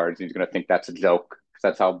 69 yards. He's going to think that's a joke because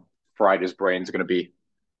that's how fried his brain's going to be.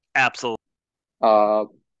 Absolutely. No,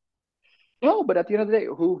 but at the end of the day,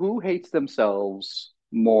 who hates themselves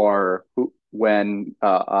more when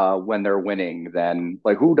they're winning than,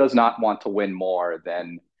 like, who does not want to win more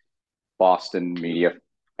than Boston media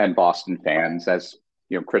and Boston fans? As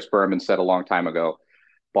Chris Berman said a long time ago,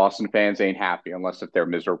 Boston fans ain't happy unless if they're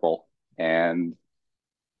miserable. And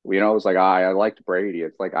it was like, I liked Brady.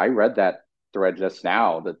 It's like, I read that thread just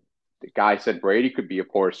now that the guy said Brady could be a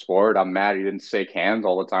poor sport. I'm mad he didn't shake hands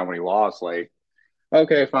all the time when he lost. Like,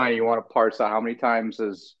 okay, fine. You want to parse out how many times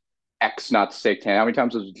has X not staked hands? How many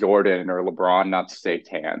times has Jordan or LeBron not staked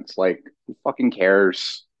hands? Like, who fucking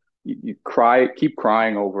cares? You cry, keep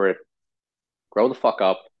crying over it. Grow the fuck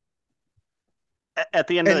up. At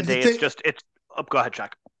the end of the day, it's. Oh, go ahead,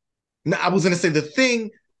 Chuck. No, I was going to say the thing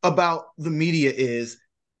about the media is,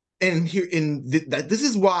 and this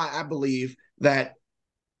is why I believe that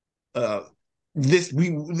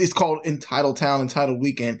it's called Entitled Town, Entitled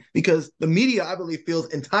Weekend, because the media, I believe,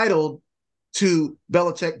 feels entitled to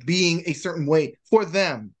Belichick being a certain way for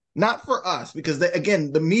them, not for us, because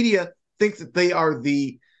the media thinks that they are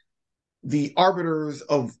the arbiters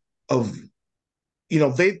of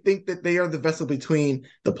they think that they are the vessel between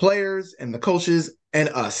the players and the coaches and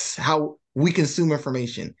us, how we consume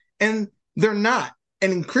information, and they're not.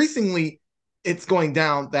 And increasingly, it's going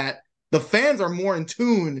down that the fans are more in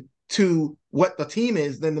tune to what the team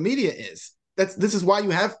is than the media is. This is why you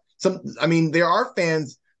have there are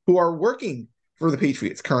fans who are working for the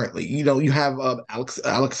Patriots currently. You have Alex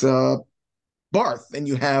Barth, and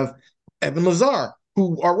you have Evan Lazar,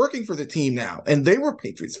 who are working for the team now, and they were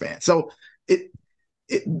Patriots fans. So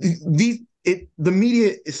the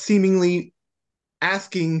media is seemingly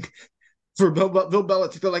asking for Bill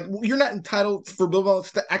Belichick. They're like, well, you're not entitled for Bill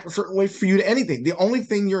Belichick to act a certain way for you to anything. The only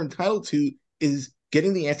thing you're entitled to is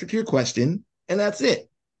getting the answer to your question, and that's it.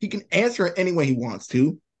 He can answer it any way he wants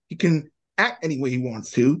to. He can act any way he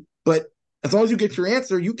wants to. But as long as you get your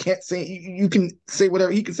answer, you can say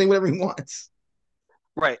whatever. He can say whatever he wants.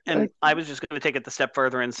 Right. And I was just going to take it a step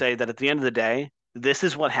further and say that at the end of the day, this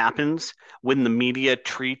is what happens when the media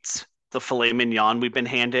treats the filet mignon we've been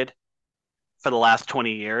handed for the last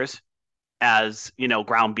 20 years as,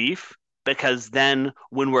 ground beef. Because then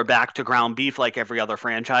when we're back to ground beef like every other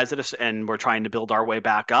franchise and we're trying to build our way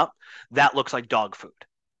back up, that looks like dog food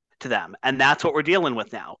to them. And that's what we're dealing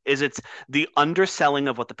with now. It's the underselling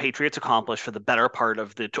of what the Patriots accomplished for the better part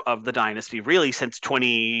of the dynasty. Really, since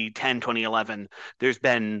 2010, 2011, there's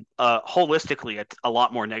been holistically a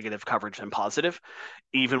lot more negative coverage than positive,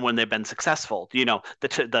 even when they've been successful.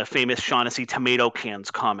 The famous Shaughnessy tomato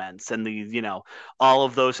cans comments and all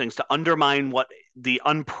of those things to undermine what the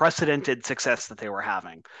unprecedented success that they were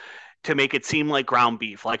having, to make it seem like ground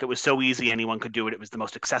beef, like it was so easy anyone could do it. It was the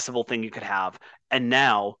most accessible thing you could have. And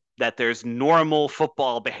now that there's normal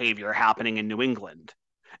football behavior happening in New England,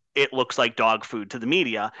 it looks like dog food to the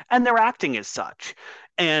media, and they're acting as such.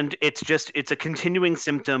 And it's a continuing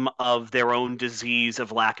symptom of their own disease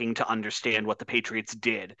of lacking to understand what the Patriots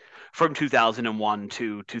did from 2001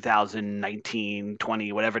 to 2019,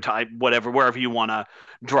 20, wherever you want to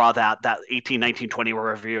draw that 18, 19, 20,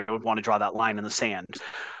 wherever you want to draw that line in the sand.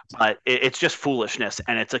 But it's just foolishness,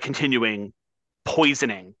 and it's a continuing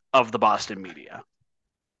poisoning of the Boston media.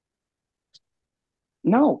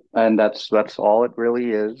 No, and that's all it really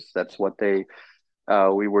is. That's what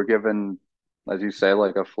we were given as you say,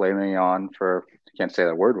 like a filet mignon for, I can't say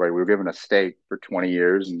that word right. We were given a steak for 20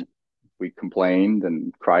 years and we complained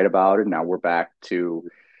and cried about it. Now we're back to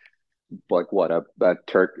like what a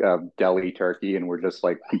deli turkey, and we're just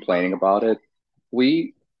like complaining about it.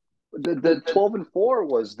 We the 12-4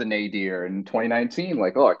 was the nadir in 2019.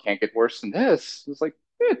 Like, oh, it can't get worse than this. It's like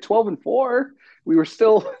 12-4. We were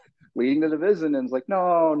still leading the division, and it's like,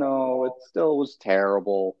 no, it still was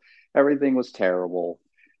terrible. Everything was terrible.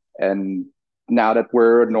 And now that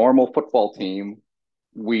we're a normal football team,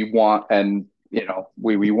 we want and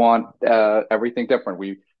we want everything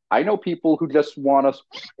different. I know people who just want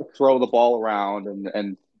to throw the ball around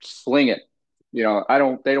and sling it. They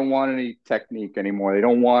don't want any technique anymore. They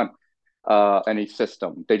don't want any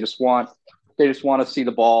system. They just want to see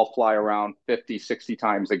the ball fly around 50, 60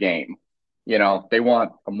 times a game. They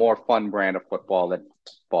want a more fun brand of football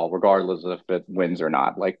regardless of if it wins or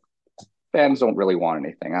not. Like, fans don't really want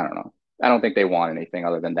anything. I don't know. I don't think they want anything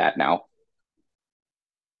other than that now.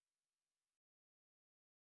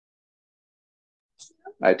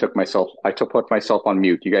 Put myself on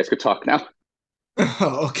mute. You guys could talk now.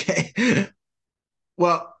 Oh, okay.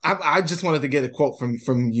 Well, I just wanted to get a quote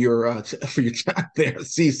from your for your chat there.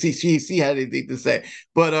 See had anything to say,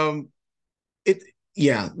 but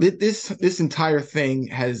this entire thing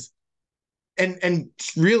has and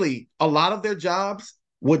really a lot of their jobs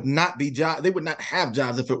would not be job. They would not have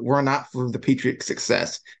jobs if it were not for the Patriot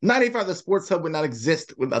success. 95 the Sports Hub would not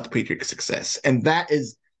exist without the Patriot success, and that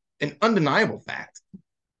is an undeniable fact.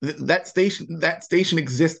 That station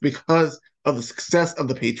exists because of the success of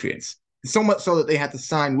the Patriots. So much so that they had to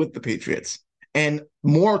sign with the Patriots, and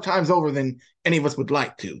more times over than any of us would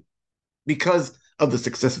like to, because of the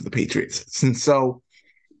success of the Patriots. And so,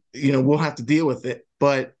 we'll have to deal with it.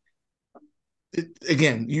 But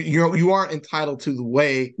again, you aren't entitled to the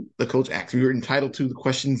way the coach acts. You're entitled to the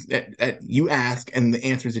questions that you ask and the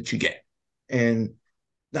answers that you get. And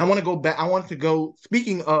I want to go back. I want to go.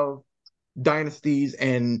 Speaking of dynasties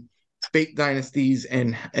and fake dynasties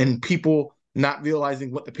and people not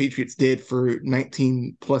realizing what the Patriots did for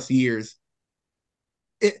 19 plus years.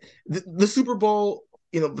 The Super Bowl,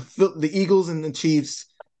 the Eagles and the Chiefs,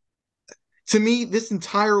 to me, this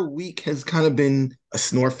entire week has kind of been a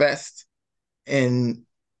snore fest. And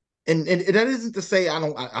that isn't to say I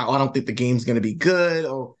don't think the game's going to be good,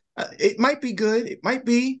 or it might be good, it might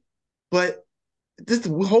be, but this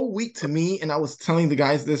whole week to me, and I was telling the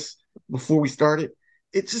guys this before we started,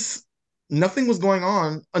 it just nothing was going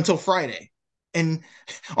on until Friday. And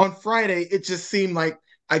on Friday, it just seemed like,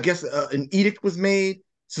 I guess, an edict was made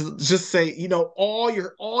to just say, all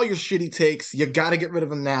your shitty takes, you got to get rid of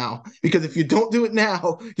them now, because if you don't do it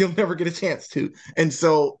now, you'll never get a chance to. And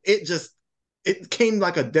so it came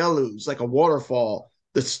like a deluge, like a waterfall,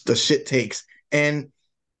 the shit takes. And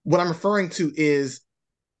what I'm referring to is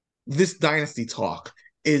this dynasty talk,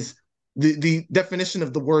 is the definition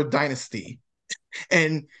of the word dynasty.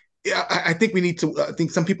 And I think I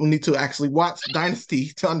think some people need to actually watch Dynasty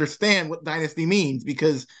to understand what dynasty means,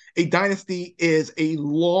 because a dynasty is a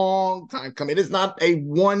long time coming. It is not a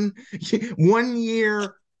one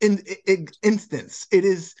year instance. It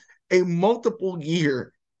is a multiple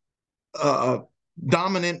year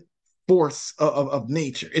dominant force of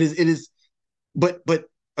nature. It is, but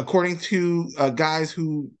according to guys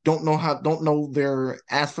who don't know their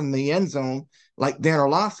ass from the end zone, like Dan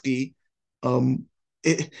Orlovsky,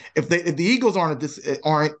 if the Eagles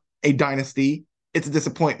aren't a dynasty, it's a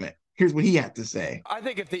disappointment. Here's what he had to say. I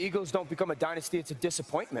think if the Eagles don't become a dynasty, it's a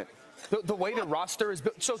disappointment. The way the roster is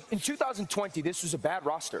built. So in 2020, this was a bad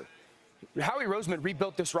roster. Howie Roseman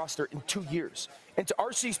rebuilt this roster in 2 years. And to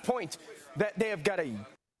RC's point, that they have got a...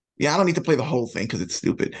 Yeah, I don't need to play the whole thing because it's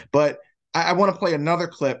stupid. But I want to play another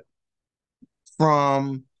clip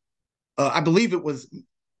from, I believe it was,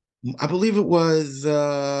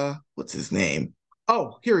 what's his name?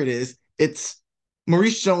 Oh, here it is. It's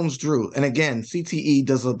Maurice Jones-Drew. And again, CTE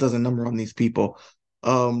does a number on these people.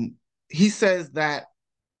 He says that,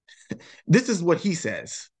 this is what he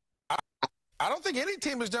says. I don't think any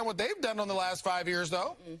team has done what they've done in the last 5 years,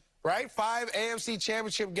 though. Right? 5 AFC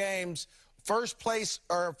championship games, first place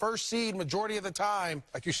or first seed majority of the time,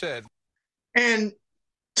 like you said. And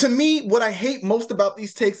to me, what I hate most about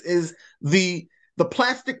these takes is the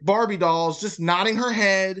plastic Barbie dolls just nodding her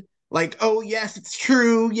head like, oh, yes, it's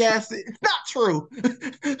true. Yes, it's not true.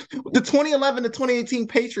 The 2011 to 2018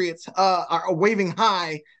 Patriots are waving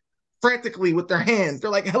high frantically with their hands. They're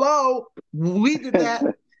like, hello, we did that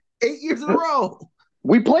 8 years in a row.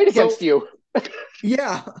 We played against you.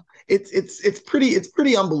 Yeah, it's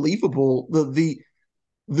pretty unbelievable.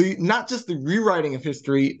 the not just the rewriting of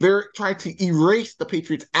history, they're trying to erase the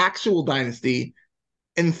Patriots' actual dynasty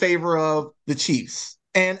in favor of the Chiefs.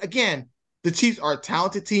 And again, the Chiefs are a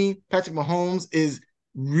talented team. Patrick Mahomes is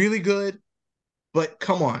really good, but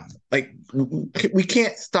come on, like we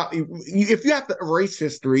can't stop. If you have to erase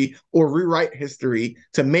history or rewrite history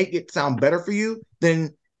to make it sound better for you,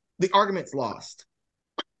 then the argument's lost.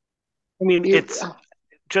 I mean, it's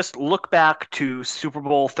just look back to Super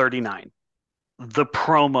Bowl 39, the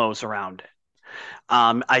promos around it.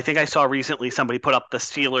 I think I saw recently somebody put up the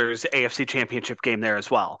Steelers AFC Championship game there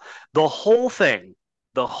as well. The whole thing,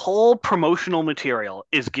 the whole promotional material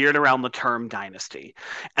is geared around the term dynasty.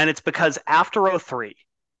 And it's because after 03,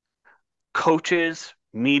 coaches,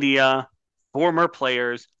 media, former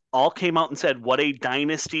players all came out and said what a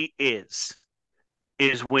dynasty is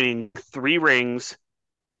winning 3 rings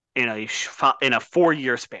in a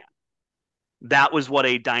 4-year span. That was what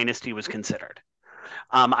a dynasty was considered.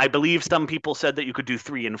 I believe some people said that you could do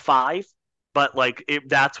 3 and 5, but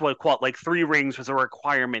that's what 3 rings was a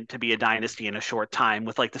requirement to be a dynasty in a short time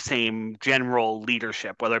with like the same general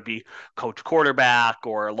leadership, whether it be coach, quarterback,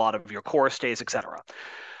 or a lot of your core stays, etc.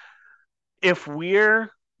 If we were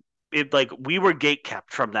gatekept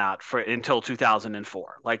from that until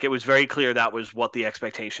 2004. Like, it was very clear that was what the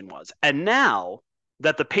expectation was. And now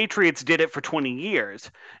that the Patriots did it for 20 years,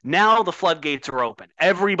 now the floodgates are open.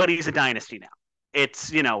 Everybody's a dynasty now.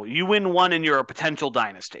 It's, you win 1 and you're a potential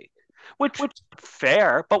dynasty, which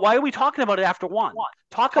fair, but why are we talking about it after 1?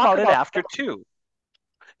 Talk about it after 2.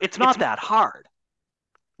 It's not that hard.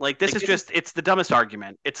 Like, this is just, it's the dumbest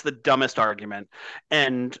argument. It's the dumbest argument.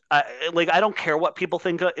 And I don't care what people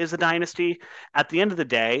think is a dynasty. At the end of the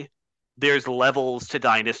day, there's levels to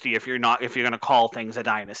dynasty if you're going to call things a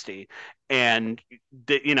dynasty. And,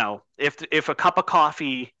 if a cup of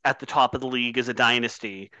coffee at the top of the league is a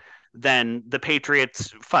dynasty, then the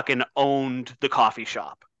Patriots fucking owned the coffee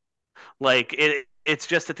shop. Like, it's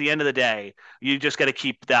just, at the end of the day, you just got to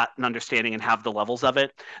keep that understanding and have the levels of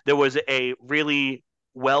it. There was a really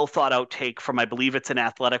well thought out take from, I believe it's an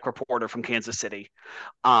athletic reporter from Kansas City,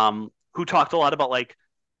 who talked a lot about like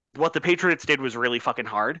what the Patriots did was really fucking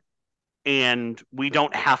hard. And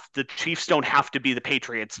the Chiefs don't have to be the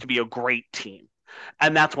Patriots to be a great team.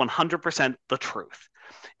 And that's 100% the truth.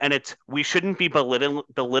 And we shouldn't be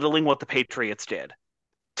belittling what the Patriots did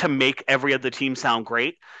to make every other team sound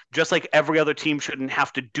great, just like every other team shouldn't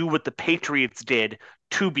have to do what the Patriots did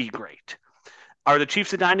to be great. Are the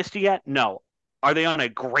Chiefs a dynasty yet? No. Are they on a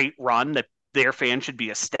great run that their fans should be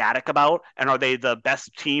ecstatic about? And are they the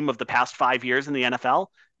best team of the past 5 years in the NFL?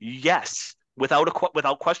 Yes.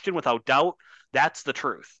 Without question, without doubt, that's the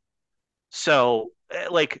truth. So,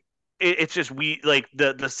 it's just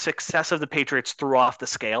the success of the Patriots threw off the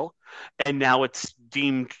scale, and now it's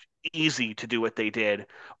deemed easy to do what they did,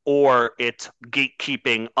 or it's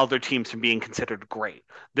gatekeeping other teams from being considered great.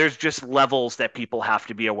 There's just levels that people have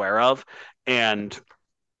to be aware of, and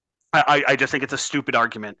I just think it's a stupid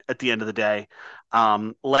argument at the end of the day.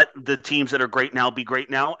 Let the teams that are great now be great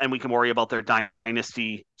now, and we can worry about their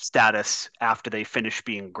dynasty status after they finish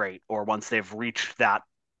being great, or once they've reached that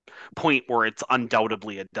point where it's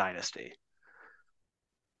undoubtedly a dynasty.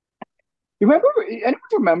 Anyone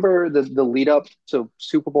remember the lead up to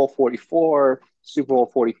Super Bowl 44, Super Bowl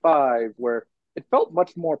 45, where it felt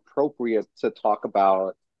much more appropriate to talk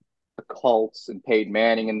about the Colts and Peyton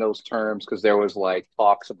Manning in those terms, because there was like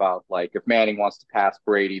talks about like, if Manning wants to pass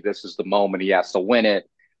Brady, this is the moment he has to win it.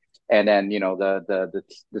 And then, the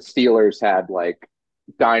Steelers had like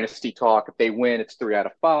dynasty talk. If they win, it's 3 out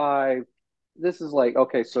of 5. This is like,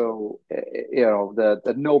 okay, so,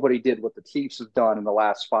 the nobody did what the Chiefs have done in the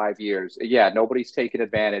last 5 years. Yeah, nobody's taken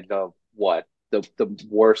advantage of what? The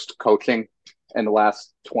worst coaching in the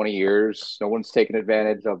last 20 years. No one's taken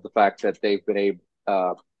advantage of the fact that they've been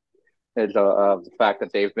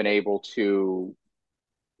able to,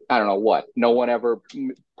 I don't know what. No one ever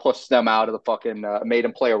pushed them out of the fucking, made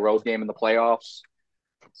them play a road game in the playoffs.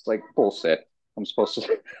 It's like bullshit. I'm supposed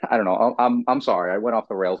to, I don't know. I'm sorry. I went off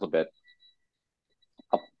the rails a bit.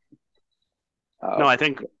 I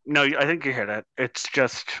think you hit it. It's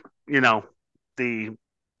just, the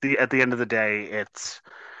at the end of the day, it's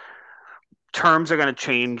terms are going to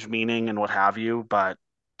change meaning and what have you, but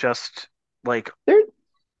just like they're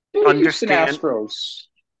understand Houston Astros.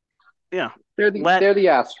 Yeah, they're the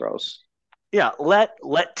Astros. Yeah,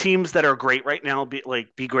 let teams that are great right now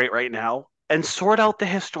be great right now, and sort out the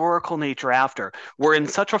historical nature after. We're in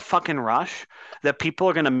such a fucking rush that people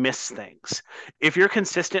are going to miss things. If you're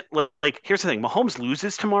consistent, here's the thing: Mahomes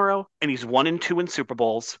loses tomorrow, and he's 1-2 in Super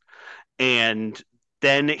Bowls, and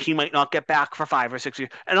then he might not get back for 5 or 6 years.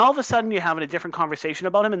 And all of a sudden, you're having a different conversation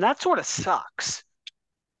about him, and that sort of sucks.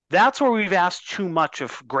 That's where we've asked too much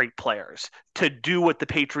of great players to do what the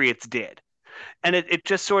Patriots did. And it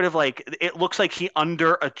just sort of like, it looks like he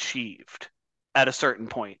underachieved at a certain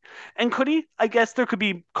point. And could he? I guess there could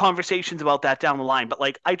be conversations about that down the line. But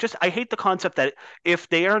like, I hate the concept that if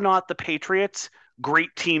they are not the Patriots,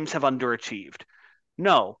 great teams have underachieved.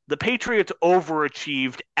 No, the Patriots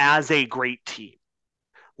overachieved as a great team.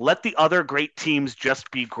 Let the other great teams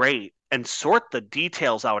just be great and sort the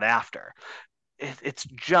details out after. It's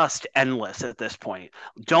just endless at this point.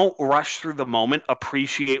 Don't rush through the moment.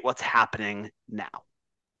 Appreciate what's happening now.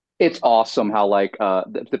 It's awesome how like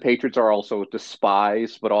the Patriots are also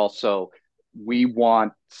despised, but also we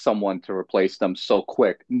want someone to replace them so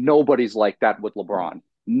quick. Nobody's like that with LeBron.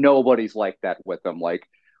 Nobody's like that with him. Like,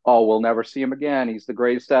 oh, we'll never see him again. He's the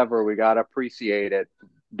greatest ever. We gotta appreciate it.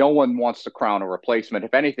 No one wants to crown a replacement.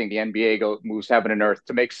 If anything, the NBA moves heaven and earth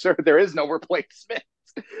to make sure there is no replacement.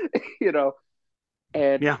 you know,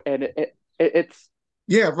 and Yeah. and it's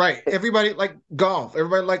Yeah, right. Everybody like golf.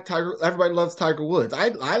 Everybody like Tiger. Everybody loves Tiger Woods. I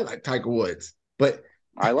like Tiger Woods, but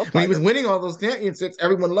I love when he was Tiger. winning all those championships,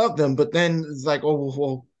 everyone loved him. But then it's like, oh,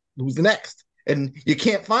 well, who's the next? And you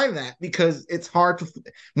can't find that because it's hard to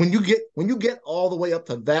when you get all the way up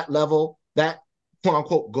to that level, that quote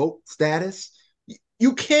unquote GOAT status.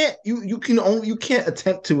 You can't you can't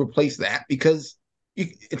attempt to replace that because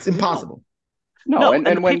it's impossible. No, and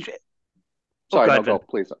and when Patriots. sorry, go no, ahead, go Vin.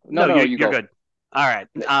 please. No, No, you you're go. good. All right.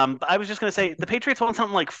 I was just gonna say the Patriots won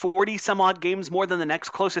something like 40 some odd games more than the next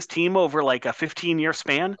closest team over like a 15-year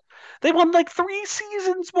span. They won like 3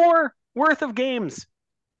 seasons more worth of games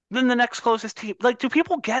than the next closest team. Like, do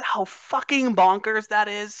people get how fucking bonkers that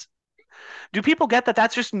is? Do people get that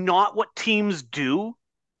that's just not what teams do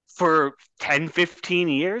for 10, 15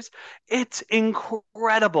 years? It's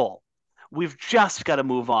incredible. We've just got to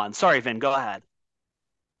move on. Sorry, Vin, go ahead.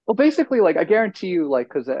 Well, basically, like I guarantee you, like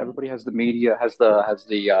because everybody has the media has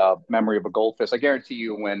the memory of a goldfish. I guarantee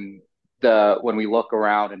you, when we look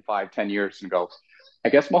around in 5, 10 years and go, I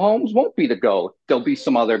guess Mahomes won't be the GOAT. There'll be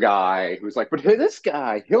some other guy who's like, but this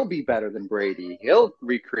guy, he'll be better than Brady. He'll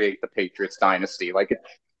recreate the Patriots dynasty. Like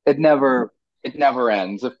it never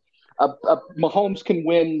ends. If Mahomes can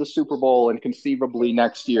win the Super Bowl and conceivably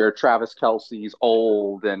next year Travis Kelsey's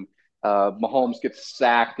old and Mahomes gets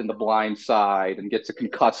sacked in the blind side and gets a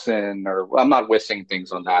concussion, or well, I'm not wishing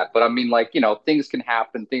things on that, but I mean, like, things can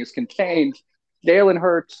happen, things can change. Jalen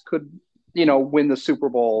Hurts could, win the Super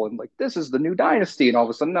Bowl and like, this is the new dynasty. And all of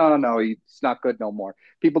a sudden, no, he's not good no more.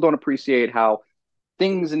 People don't appreciate how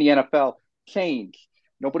things in the NFL change.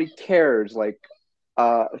 Nobody cares, like,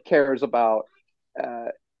 cares about, uh,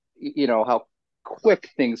 how quick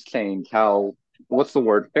things change, how, what's the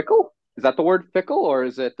word, fickle? Is that the word fickle or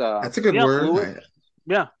is it That's a good Yeah, word. fluid?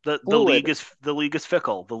 Yeah, the Fluid. the league is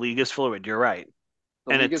fickle. The league is fluid. You're right.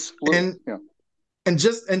 The And league is it's fluid. And Yeah.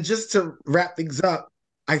 and just to wrap things up,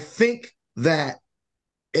 I think that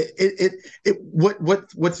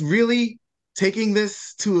what's really taking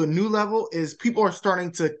this to a new level is people are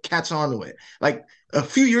starting to catch on to it. Like a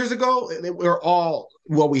few years ago, we were all,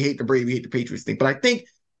 well, we hate the Brady, we hate the Patriots thing. But I think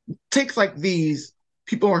takes like these,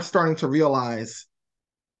 people are starting to realize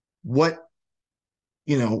what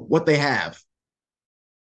what they have.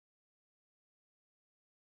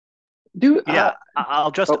 Dude, Yeah,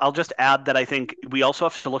 I'll just oh, I'll just add that I think we also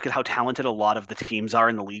have to look at how talented a lot of the teams are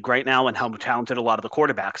in the league right now and how talented a lot of the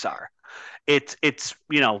quarterbacks are. It's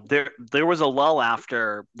there was a lull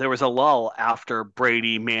after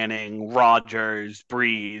Brady, Manning, Rodgers,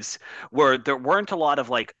 Breeze, where there weren't a lot of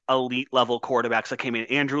like elite level quarterbacks that came in.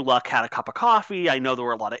 Andrew Luck had a cup of coffee. I know there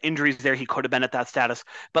were a lot of injuries there. He could have been at that status.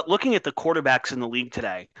 But looking at the quarterbacks in the league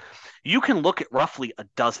today, you can look at roughly a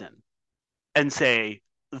dozen and say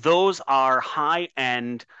those are high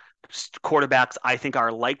end quarterbacks I think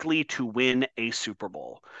are likely to win a Super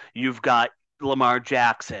Bowl. You've got Lamar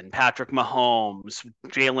Jackson, Patrick Mahomes,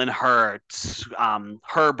 Jalen Hurts,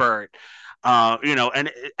 Herbert,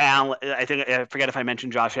 and Allen. I think I forget if I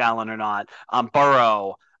mentioned Josh Allen or not.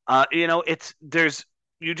 Burrow. It's there's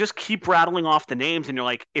you just keep rattling off the names, and you're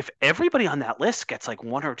like, if everybody on that list gets like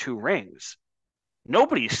one or two rings,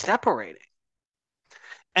 nobody's separating.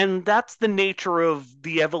 And that's the nature of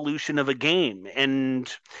the evolution of a game. And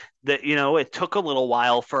that, it took a little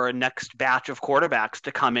while for a next batch of quarterbacks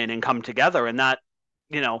to come in and come together. And that,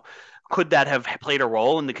 you know, could that have played a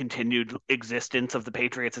role in the continued existence of the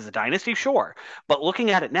Patriots as a dynasty? Sure. But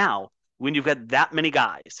looking at it now, when you've got that many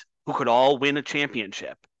guys who could all win a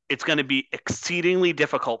championship, it's going to be exceedingly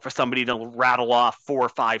difficult for somebody to rattle off 4 or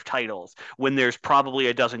 5 titles when there's probably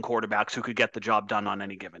a dozen quarterbacks who could get the job done on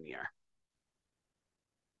any given year.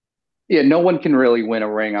 Yeah, no one can really win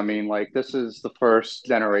a ring. I mean, like, this is the first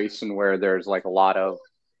generation where there's like a lot of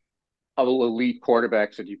elite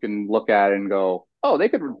quarterbacks that you can look at and go, oh, they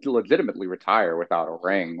could legitimately retire without a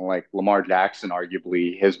ring. Like Lamar Jackson,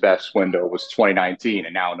 arguably his best window was 2019,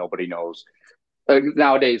 and now nobody knows.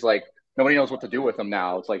 Nowadays, like, nobody knows what to do with him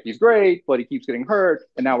now. It's like he's great, but he keeps getting hurt,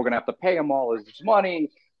 and now we're going to have to pay him all his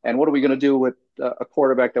money. And what are we going to do with a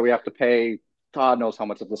quarterback that we have to pay God knows how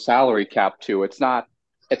much of the salary cap to? It's not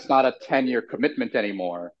a 10-year commitment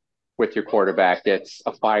anymore with your quarterback. It's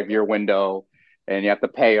a 5-year window, and you have to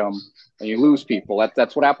pay them, and you lose people.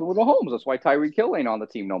 That's what happened with Mahomes. That's why Tyreek Hill ain't on the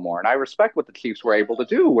team no more. And I respect what the Chiefs were able to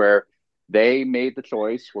do, where they made the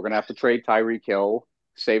choice. We're going to have to trade Tyreek Hill,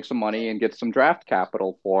 save some money, and get some draft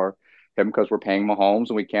capital for him because we're paying Mahomes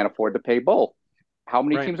and we can't afford to pay both. How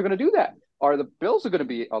many teams are going to do that? Are the Bills going to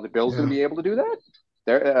be able to do that?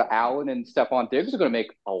 They're, Allen and Stephon Diggs are going to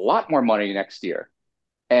make a lot more money next year.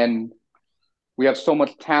 And we have so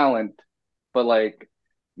much talent, but like,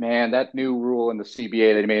 man, that new rule in the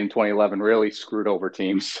CBA they made in 2011 really screwed over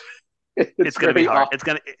teams. It's going to be hard. It's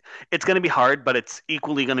going to be hard, but it's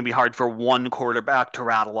equally going to be hard for one quarterback to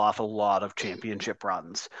rattle off a lot of championship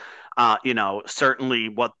runs. Certainly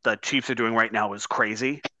what the Chiefs are doing right now is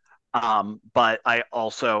crazy. But I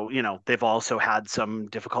also, they've also had some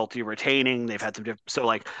difficulty retaining. They've had so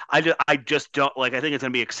like I just don't like. I think it's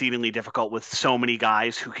going to be exceedingly difficult with so many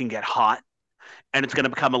guys who can get hot. And it's going to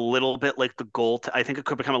become a little bit like I think it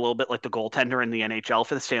could become a little bit like the goaltender in the NHL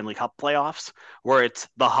for the Stanley Cup playoffs, where it's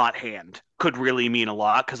the hot hand could really mean a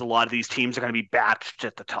lot because a lot of these teams are going to be batched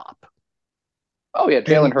at the top. Oh, yeah.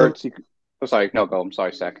 Jalen Hurts. Sorry. No, go. I'm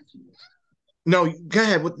sorry, Zach. No, go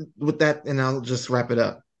ahead with that, and I'll just wrap it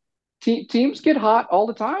up. Teams get hot all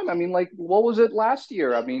the time. I mean, like, what was it last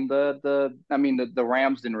year? I mean, the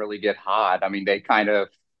Rams didn't really get hot. I mean, they kind of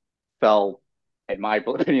fell. In my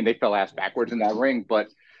opinion, they fell ass backwards in that ring. But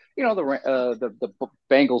the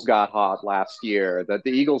Bengals got hot last year. The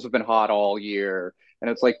Eagles have been hot all year, and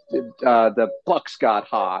it's like the Bucks got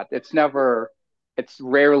hot. It's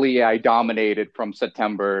rarely dominated from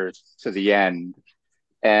September to the end.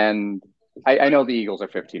 And I know the Eagles are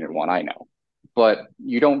 15-1. I know, but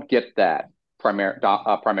you don't get that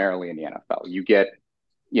primarily in the NFL. You get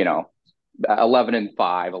 11-5,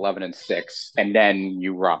 11-6, and then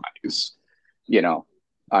you rise.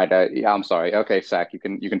 I'm sorry. Okay, Zach, you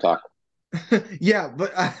can talk. Yeah,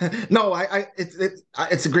 but no,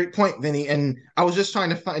 it's a great point, Vinny. And I was just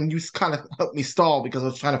trying to find, you kind of helped me stall because I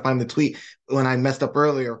was trying to find the tweet when I messed up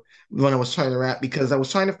earlier when I was trying to rap, because I was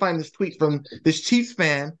trying to find this tweet from this Chiefs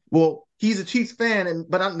fan. Well, he's a Chiefs fan,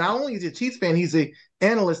 but not only is he a Chiefs fan, he's an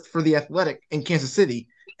analyst for The Athletic in Kansas City.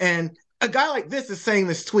 And a guy like this is saying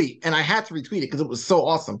this tweet, and I had to retweet it because it was so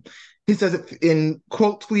awesome. He says it in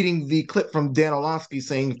quote tweeting the clip from Dan Orlovsky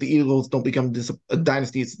saying if the Eagles don't become a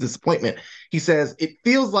dynasty, it's a disappointment. He says, it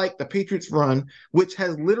feels like the Patriots run, which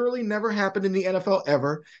has literally never happened in the NFL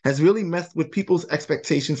ever, has really messed with people's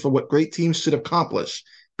expectations for what great teams should accomplish.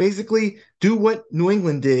 Basically, do what New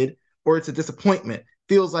England did, or it's a disappointment.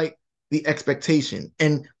 Feels like the expectation.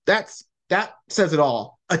 And that says it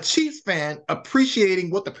all. A Chiefs fan appreciating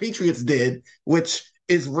what the Patriots did, which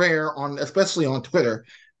is rare especially on Twitter.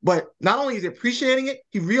 But not only is he appreciating it,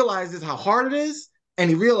 he realizes how hard it is, and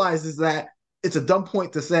he realizes that it's a dumb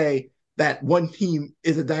point to say that one team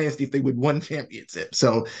is a dynasty if they win one championship.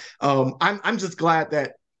 So I'm just glad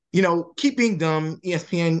that, keep being dumb,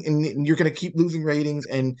 ESPN, and you're going to keep losing ratings,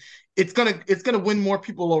 and it's gonna win more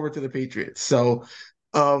people over to the Patriots. So,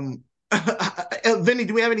 Vinny,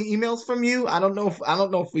 do we have any emails from you? I don't know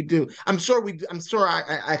if we do. I'm sure we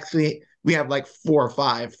have like 4 or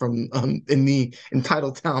 5 from in the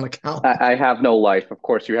Entitled Town account. I have no life. Of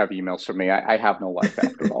course, you have emails from me. I have no life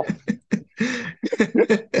after all.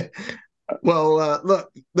 Well,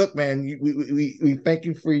 look, man. We thank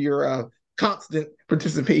you for your constant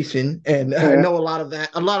participation, and I know a lot of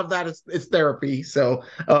that is therapy. So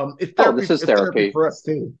it's therapy. This is therapy for us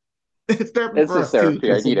too. It's therapy for us too.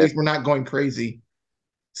 I need it. We're not going crazy.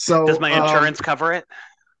 So does my insurance cover it?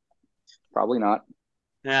 Probably not.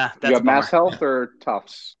 Yeah, that's you have Mass Health or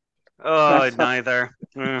Tufts? Oh, neither.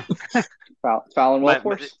 Fallon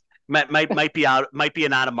Wilforce might be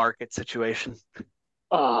an out of market situation.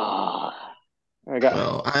 I don't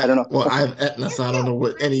know. Well, I have Aetna, so I don't know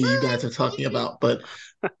what any of you guys are talking about. But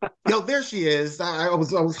there she is. I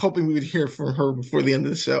was hoping we would hear from her before the end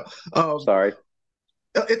of the show. Sorry.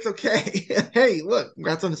 It's okay. Hey, look,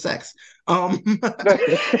 congrats on the sex.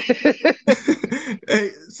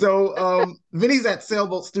 Hey, so Vinny's at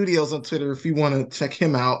Sailboat Studios on Twitter if you want to check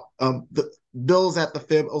him out. Bill's at the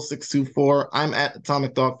Fib 0624. I'm at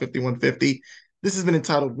Atomic Dog 5150. This has been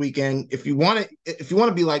Entitled Weekend. If you want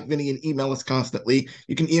to be like Vinny and email us constantly,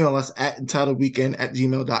 you can email us at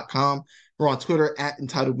entitledweekend@gmail.com. We're on Twitter at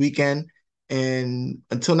Entitled Weekend. And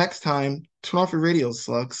until next time, turn off your radios,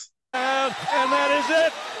 slugs. And that is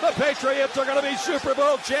it. The Patriots are going to be Super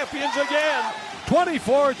Bowl champions again.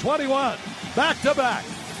 24-21. Back-to-back.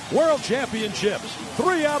 World championships.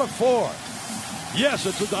 3 out of 4. Yes,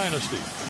 it's a dynasty.